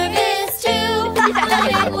nervous too. But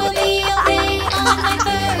it will be okay on my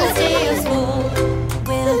first day of school.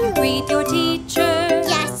 Will you greet your teacher?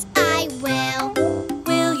 Yes, I will.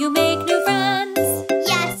 Will you make new friends?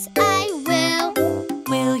 Yes, I will.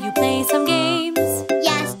 Will you play some games?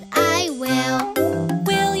 Yes, I will.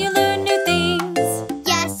 Will you learn new things?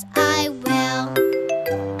 Yes, I will.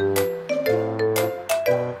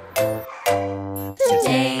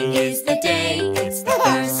 Today is the day, it's the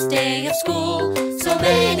first day of school. So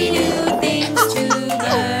many new things to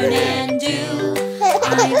learn and do.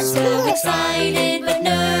 I'm so excited but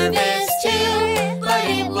nervous too. But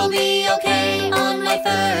it will be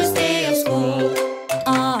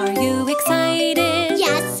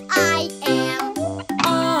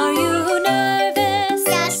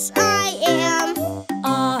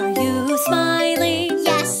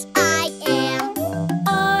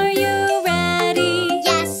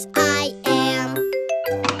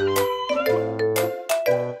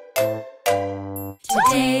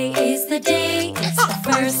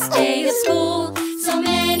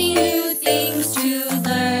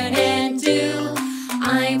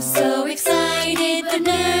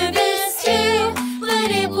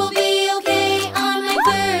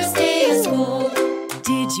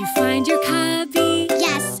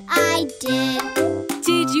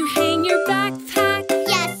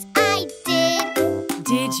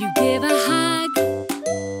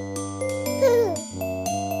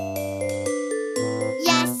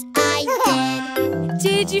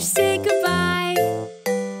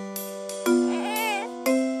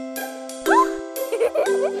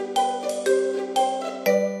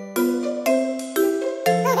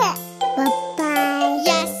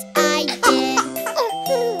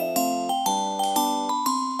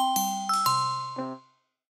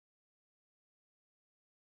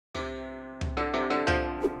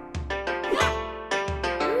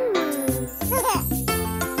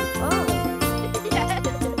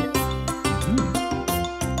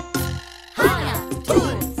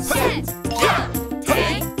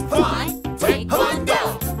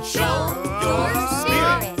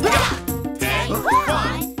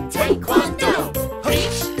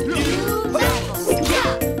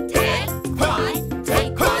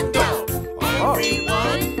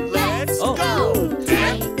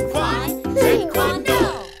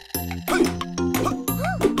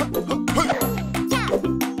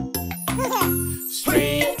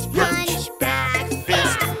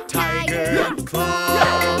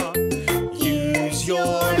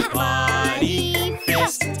ready,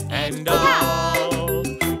 fist and all.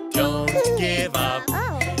 Don't give up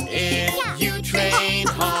if you train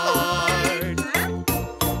hard.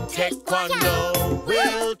 Taekwondo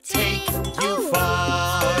will take you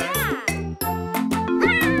far.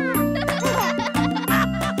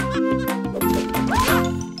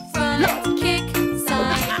 Front kick,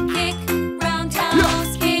 side kick,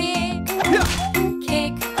 roundhouse kick.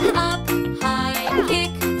 Kick up, high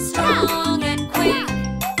kick, strong and quick.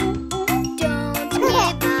 Don't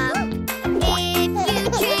give up if you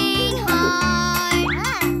train hard.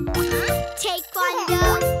 Taekwondo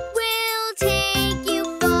will take you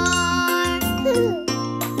far.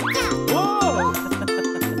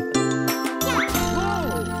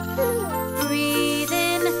 Breathe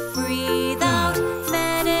in, breathe out,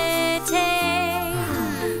 meditate.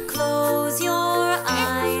 Close your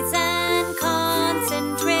eyes and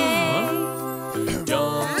concentrate.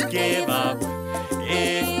 Don't give up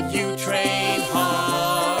if you train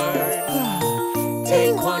hard.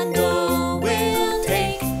 Taekwondo will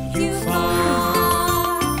take you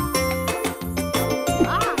far.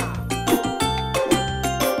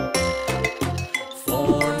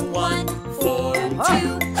 Form 1, form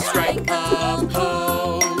 2, strike a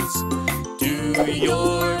pose. Do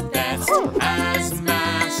your best as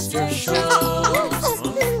master shows.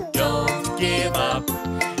 Don't give up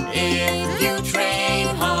if you train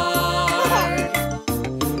hard.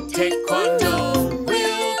 Taekwondo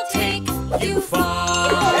will take you far.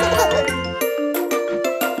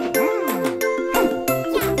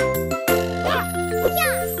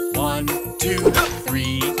 1, 2,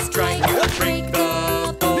 3, strike, break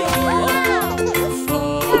the board.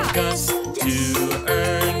 Focus to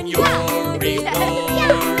earn your reward.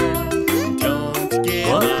 Don't give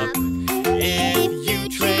up if you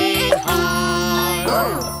train hard.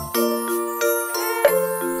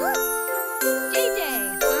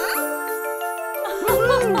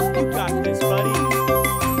 You got this, buddy.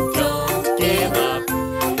 Don't give up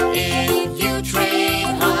if you train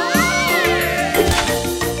hard.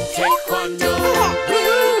 Taekwondo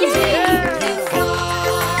will take you far.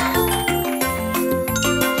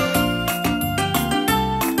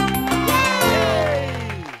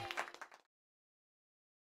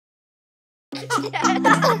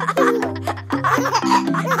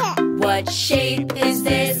 What shape is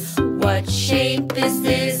this? What shape is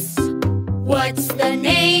this? What's the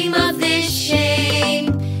name of this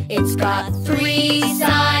shape? It's got 3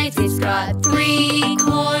 sides, it's got 3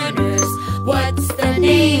 corners. What's the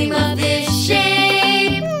name of this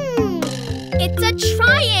shape? It's a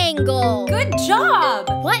triangle. Good job!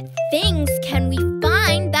 What things can we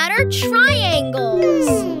find that are triangles?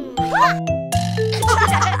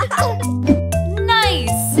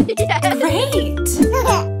 Nice! Great!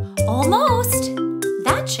 Almost.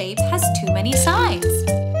 That shape has too many sides.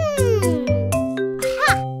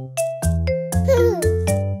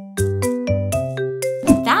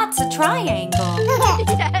 That's a triangle.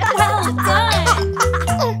 Well done!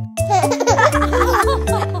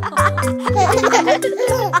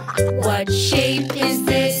 What shape is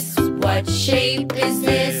this? What shape is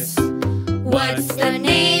this? What's the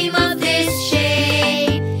name of this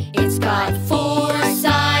shape? It's got 4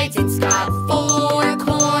 sides, it's got 4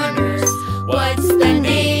 corners. What's the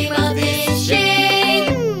name of this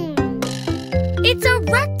shape? It's a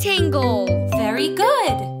rectangle. Very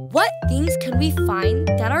good. What things can we find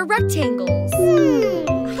that are rectangles?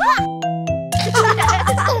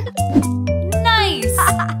 Nice!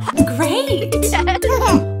 Great!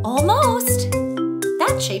 Almost.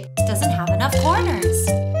 That shape doesn't have enough corners.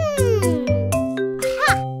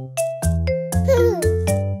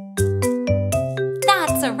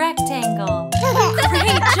 That's a rectangle.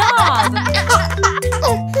 Great job!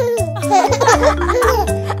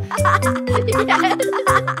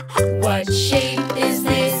 What shape is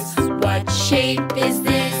this? What shape is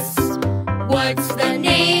this? What's the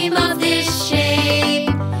name of this shape?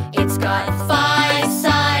 It's got 5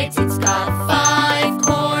 sides, it's got 5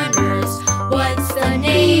 corners. What's the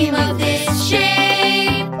name of this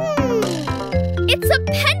shape? It's a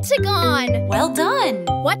pentagon. Well done!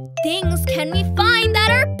 What things can we find that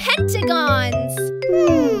are pentagons?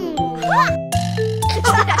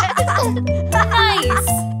 Nice!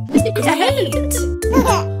 Great!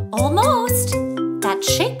 Almost. That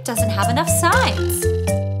shape doesn't have enough sides.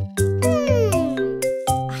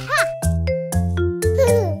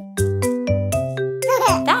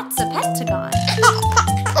 That's a pentagon.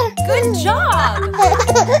 Good job!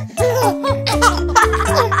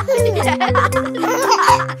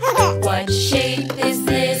 What shape is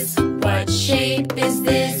this? What shape is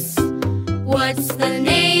this? What's the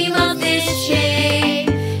name of this shape?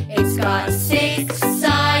 It's got 6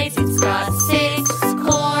 sides, it's got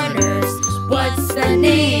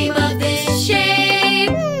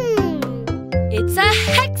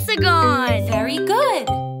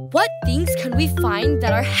we find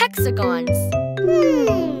that are hexagons.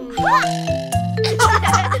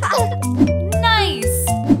 Nice!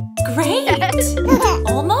 Great!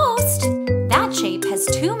 Almost! That shape has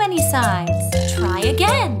too many sides. Try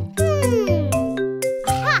again.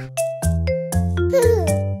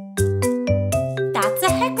 That's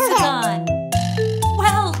a hexagon.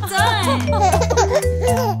 Well done!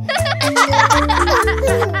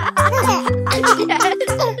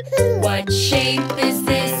 What shape is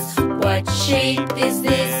this? What shape is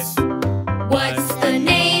this? What's the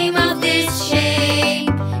name of this shape?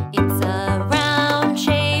 It's a round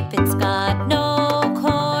shape. It's got no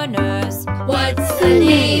corners. What's the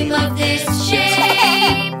name of this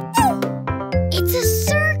shape? It's a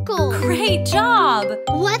circle. Great job!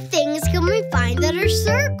 What things can we find that are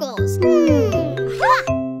circles?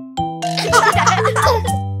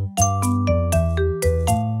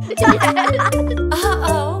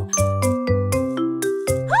 Uh-oh.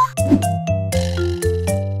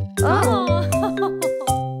 Oh.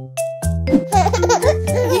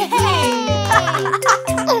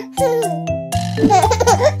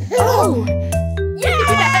 Oh!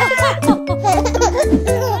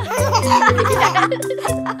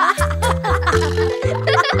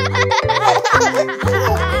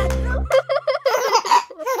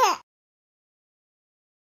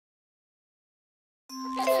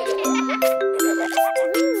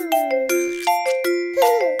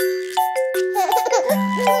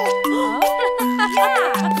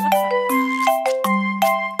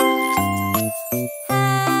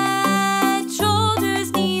 Head,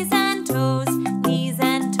 shoulders, knees and toes, knees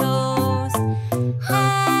and toes.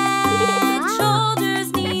 Head, shoulders,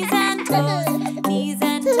 knees and toes, knees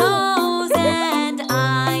and toes, and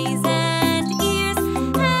eyes and ears,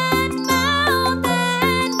 and mouth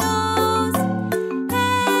and nose.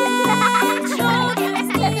 Head, shoulders,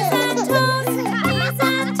 knees and toes, knees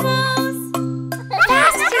and toes.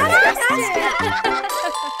 Head,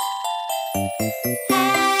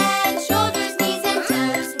 shoulders, knees and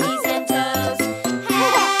toes, knees and toes.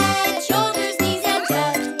 Head, shoulders, knees and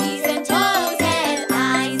toes, knees and toes, and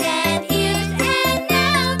eyes and ears, and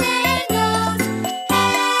mouth and nose.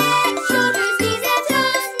 Head, shoulders, knees and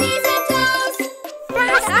toes, knees and toes.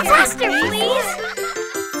 Faster, please!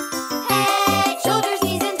 Head, shoulders,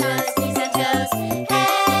 knees and toes, knees and toes.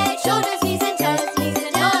 Head, shoulders, knees and toes, knees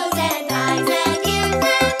and toes, and eyes and ears,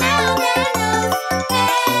 and mouth and nose.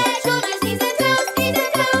 Head, shoulders, knees and toes, knees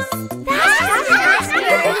and toes. Faster!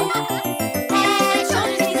 Head,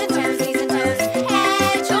 shoulders, knees and toes, knees and toes.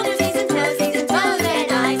 Head, shoulders, knees and toes, knees and toes, and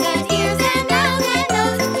eyes and ears, and mouth and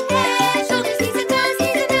nose. Head, shoulders, knees and toes,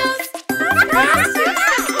 knees and toes.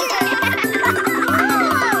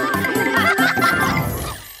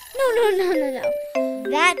 No.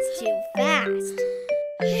 That's too fast.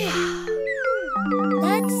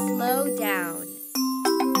 Let's slow down.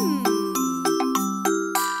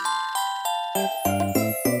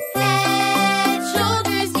 Head,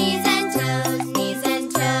 shoulders, knees and toes, knees and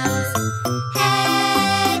toes.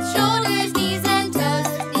 Head, shoulders, knees and toes,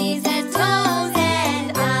 knees and toes, and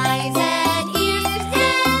eyes and ears,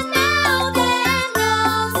 and mouth and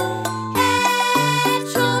nose. Head,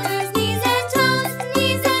 shoulders, knees and toes,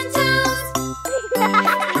 knees and toes.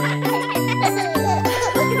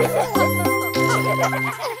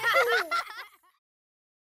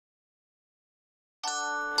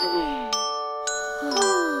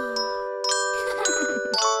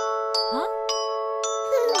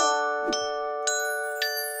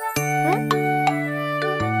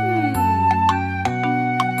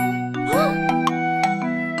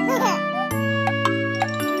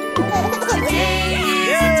 Today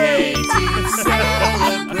is a day to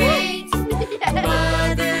celebrate.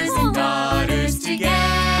 Mothers and daughters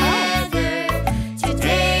together.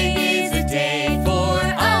 Today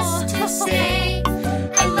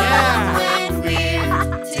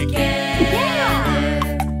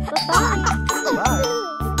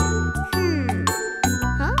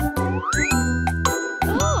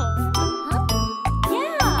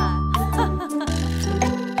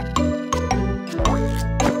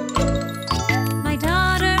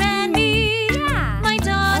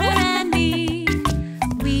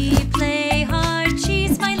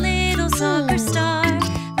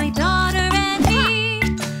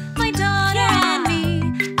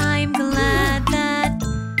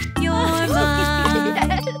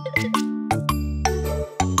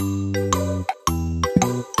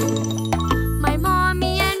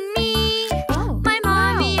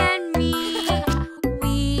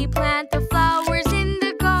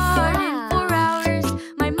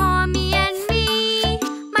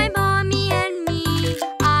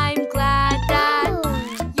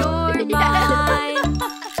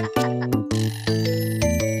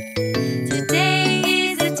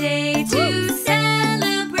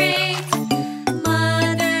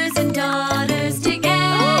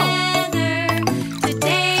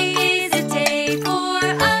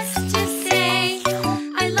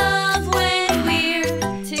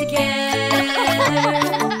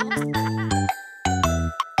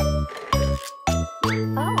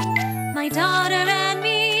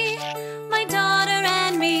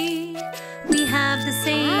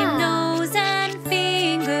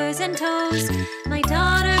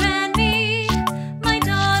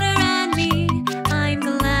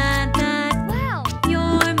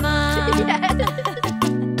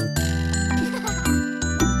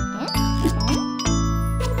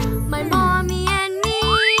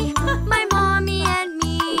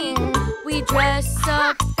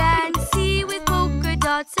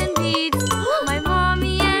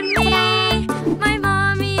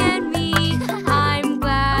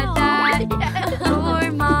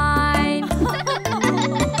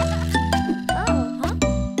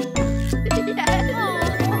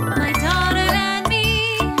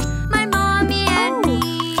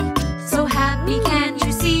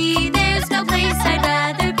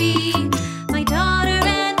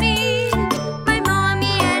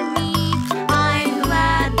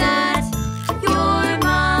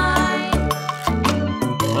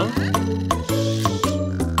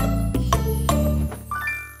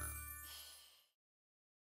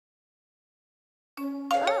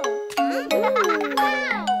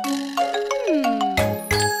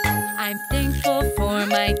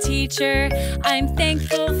teacher. I'm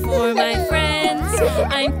thankful for my friends.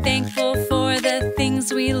 I'm thankful for the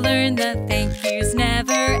things we learn. The thank yous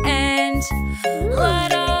never end.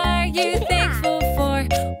 What are you thankful for?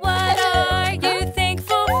 What are you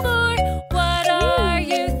thankful for? What are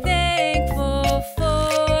you thankful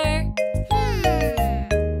for?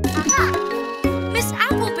 Miss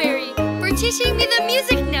Appleberry for teaching me the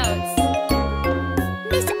music notes.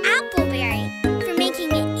 Miss Appleberry for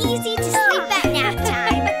making it easy to sleep at nap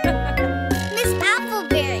time. Miss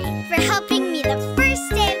Appleberry for helping me the first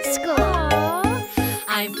day of school.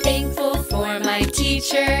 I'm thankful for my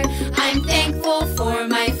teacher. I'm thankful for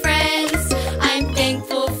my friends. I'm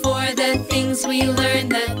thankful for the things we learn.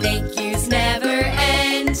 The thank yous never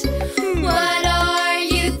end. What are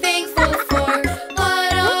you thankful for?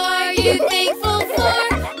 What are you thankful for?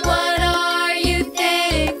 What are you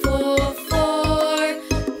thankful for?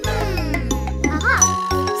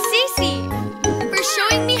 Cece for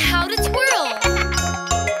showing me how to twirl.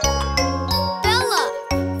 Bella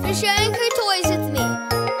for sharing her toys with me.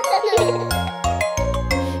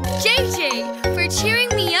 JJ for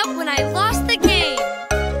cheering me up when I lost the game.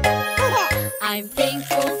 I'm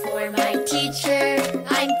thankful for my teacher.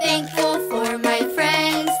 I'm thankful for my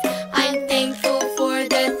friends. I'm thankful for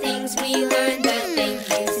the things we learn. The thank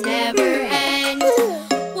yous never end.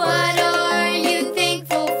 What are you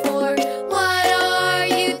thankful for? What are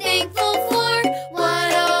you thankful for?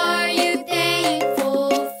 What are you thankful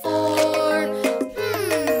for?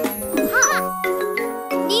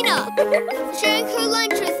 Nina for sharing her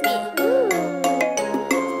lunch with me.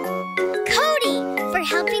 Cody for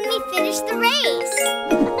helping me finish the race.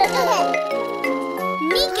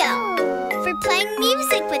 Nico for playing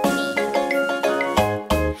music with me.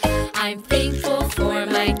 I'm thankful for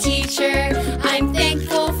my teacher. I'm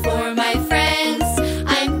thankful for my friends.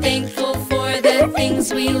 I'm thankful for the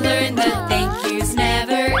things we learn. The thank yous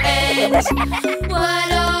never end.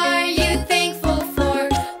 What are you thankful for?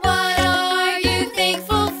 What are you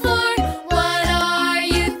thankful for? What are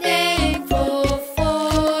you thankful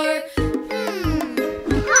for?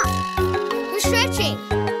 For stretching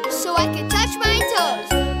so I can touch my toes.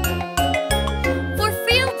 For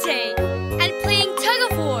field day and playing tug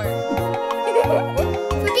of war.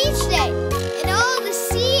 For beach day and all the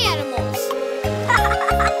sea animals.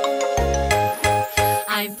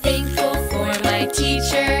 I'm thankful for my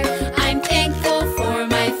teacher. I'm thankful for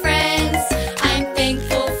my friends. I'm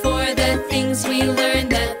thankful for the things we learn.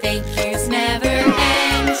 The thank yous never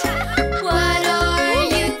end. What are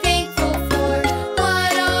you thankful for?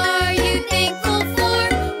 What are you thankful for?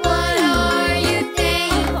 What are you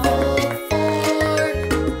thankful for?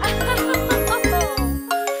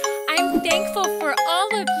 I'm thankful for all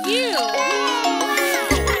of you.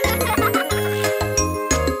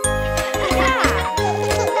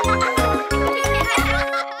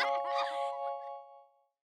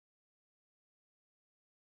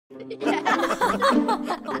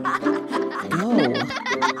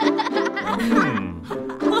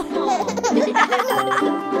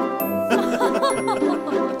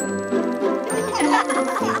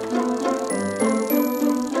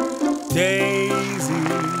 Daisy,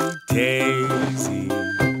 Daisy,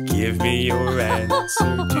 give me your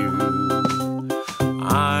answer too.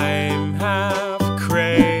 I'm half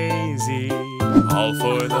crazy, all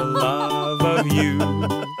for the love of you.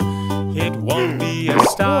 It won't be a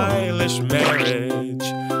stylish marriage,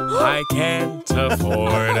 I can't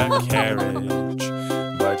afford a carriage,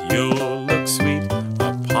 but you'll look sweet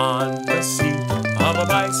upon the seat of a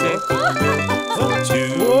bicycle built for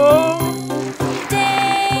two.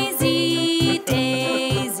 Daisy,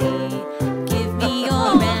 Daisy, give me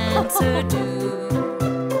your answer too.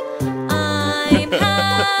 I'm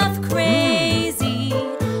half crazy,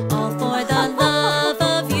 all for the love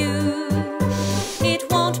of you. It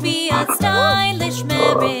won't be a stylish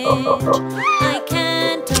marriage, I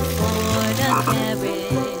can't afford a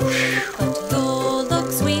carriage, but you'll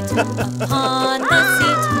look sweet upon the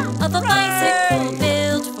seat of a bicycle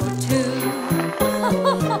built for two.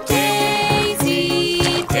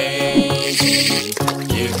 Daisy, Daisy,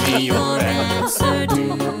 give me your answer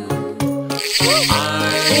too.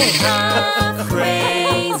 I'm half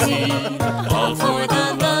crazy, all for the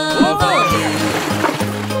love of you.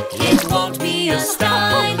 It won't be a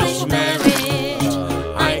stylish marriage,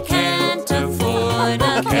 I can't afford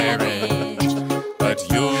a carriage, but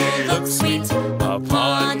you'll look sweet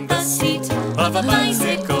upon the seat of a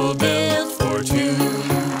bicycle built for two.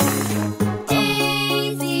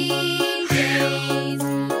 Daisy,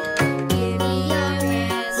 Daisy, give me your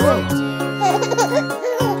answer too.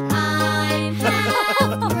 I'm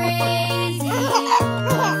half crazy,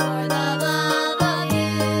 for the love of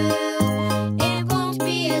you. It won't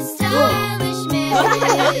be a stylish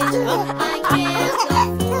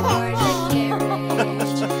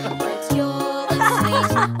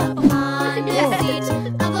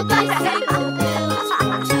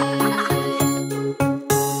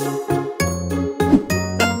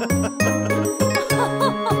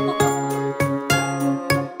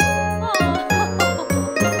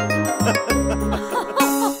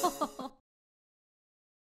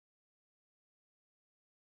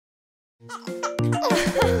Hello,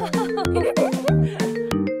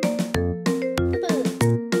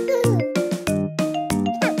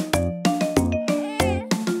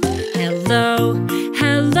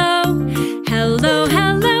 hello, hello,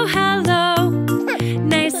 hello, hello.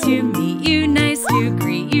 Nice to meet you, nice to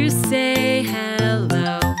greet you, say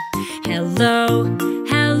hello. Hello,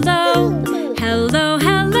 hello, hello,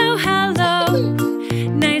 hello, hello.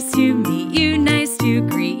 Nice to meet you, nice to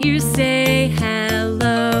greet you, say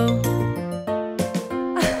hello.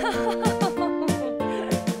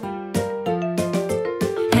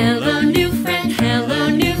 Hello,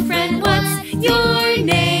 new friend, what's your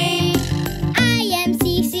name? I am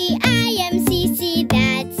Cece,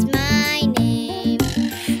 that's my name.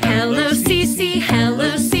 Hello,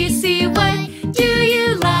 Cece, what do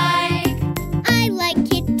you like? I like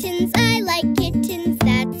kittens,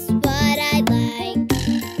 that's what I like.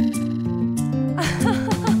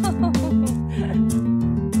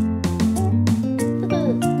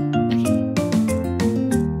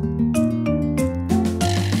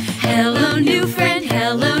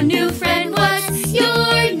 Hello, new friend, what's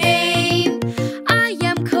your name? I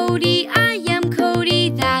am Cody,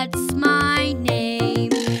 that's my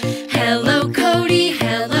name. Hello, Cody,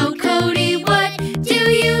 what do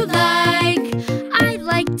you like? I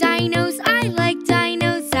like dinos,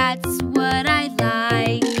 that's what I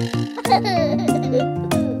like.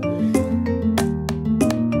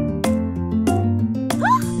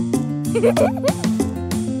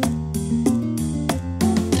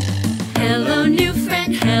 Hello,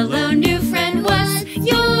 new friend, what's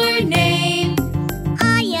your name?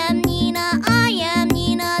 I am Nina,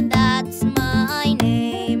 that's my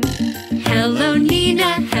name. Hello,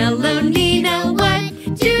 Nina, what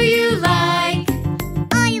do you like?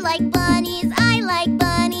 I like bunnies,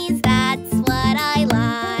 that's what I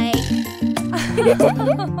like.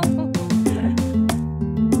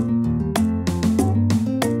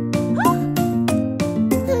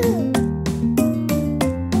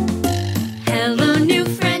 Hello,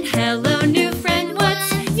 new friend, what's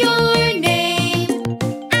your name?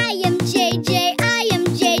 I am JJ,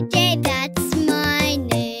 that's my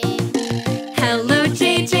name. Hello,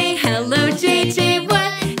 JJ,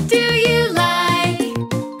 what do you like?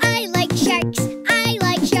 I like sharks,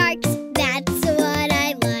 that's what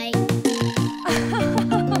I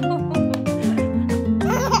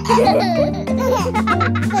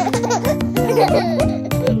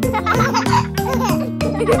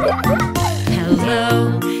Hello.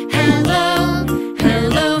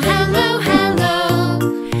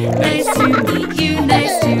 Nice to meet you,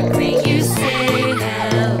 nice to greet you, say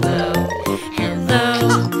hello. Hello.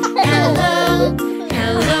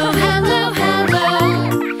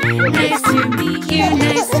 Nice to meet you,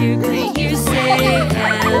 nice to greet you, say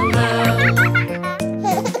hello.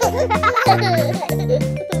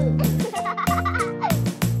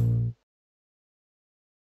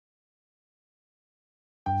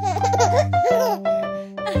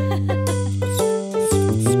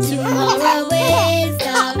 Tomorrow is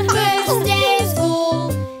the first day of school.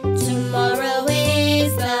 Tomorrow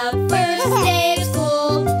is the first day of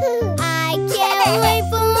school. I can't wait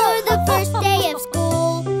for the first day of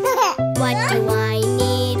school. What do I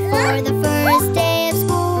need for the first day of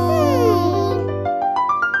school?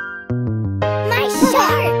 My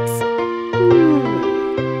sharks!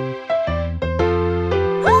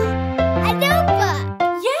 A notebook!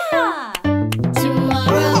 Yeah!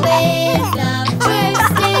 Tomorrow is the first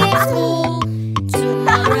day of school.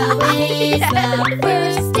 Tomorrow is the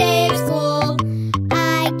first day of school. I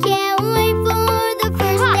can't wait for the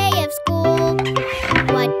first day of school.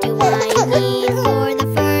 What do I need for the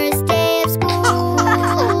first day of school?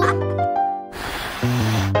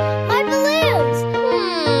 My balloons!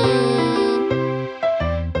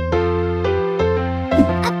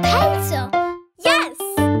 A pencil! Yes!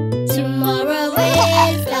 Tomorrow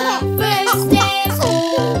is the first day of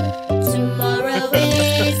school. Tomorrow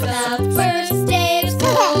is the first day of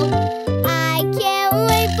school. I can't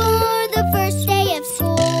wait for the first day of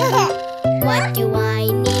school. What do I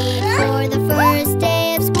need for the first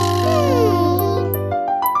day of school?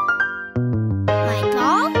 My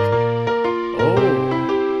ball?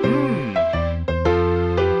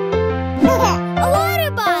 A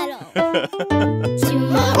water bottle!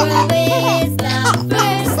 Tomorrow is the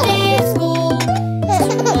first day of school.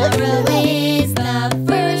 Tomorrow is the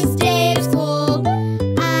first day of school.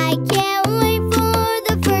 I can't wait for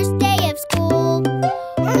the first day of school.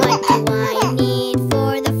 What do I need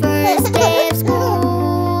for the first day of school?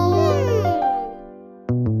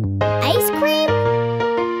 Ice cream?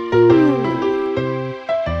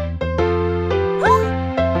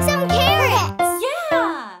 Some carrots!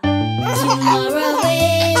 Yeah! Tomorrow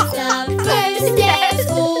is the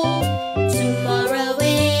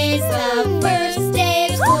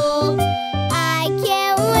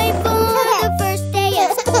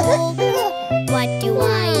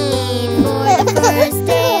first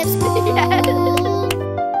day of school.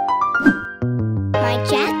 My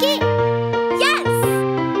jacket? Yes!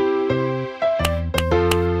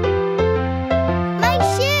 My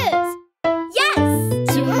shoes?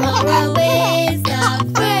 Yes! Tomorrow is the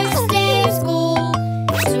first day of school.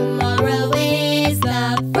 Tomorrow is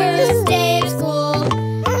the first day of school.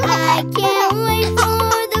 I can't wait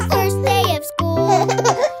for the first day of school.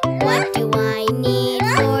 What do I need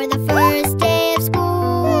for the first day of school?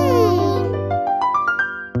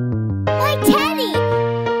 My teddy!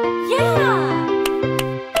 Yeah!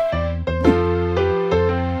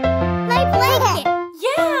 My blanket!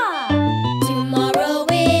 Yeah! Tomorrow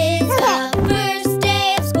is the first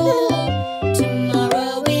day of school.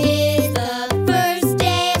 Tomorrow is the first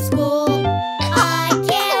day of school. I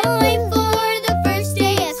can't wait for the first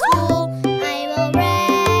day of school. I'm all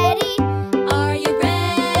ready. Are you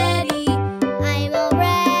ready I'm all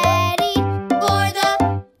ready. for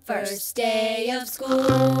the first day of school?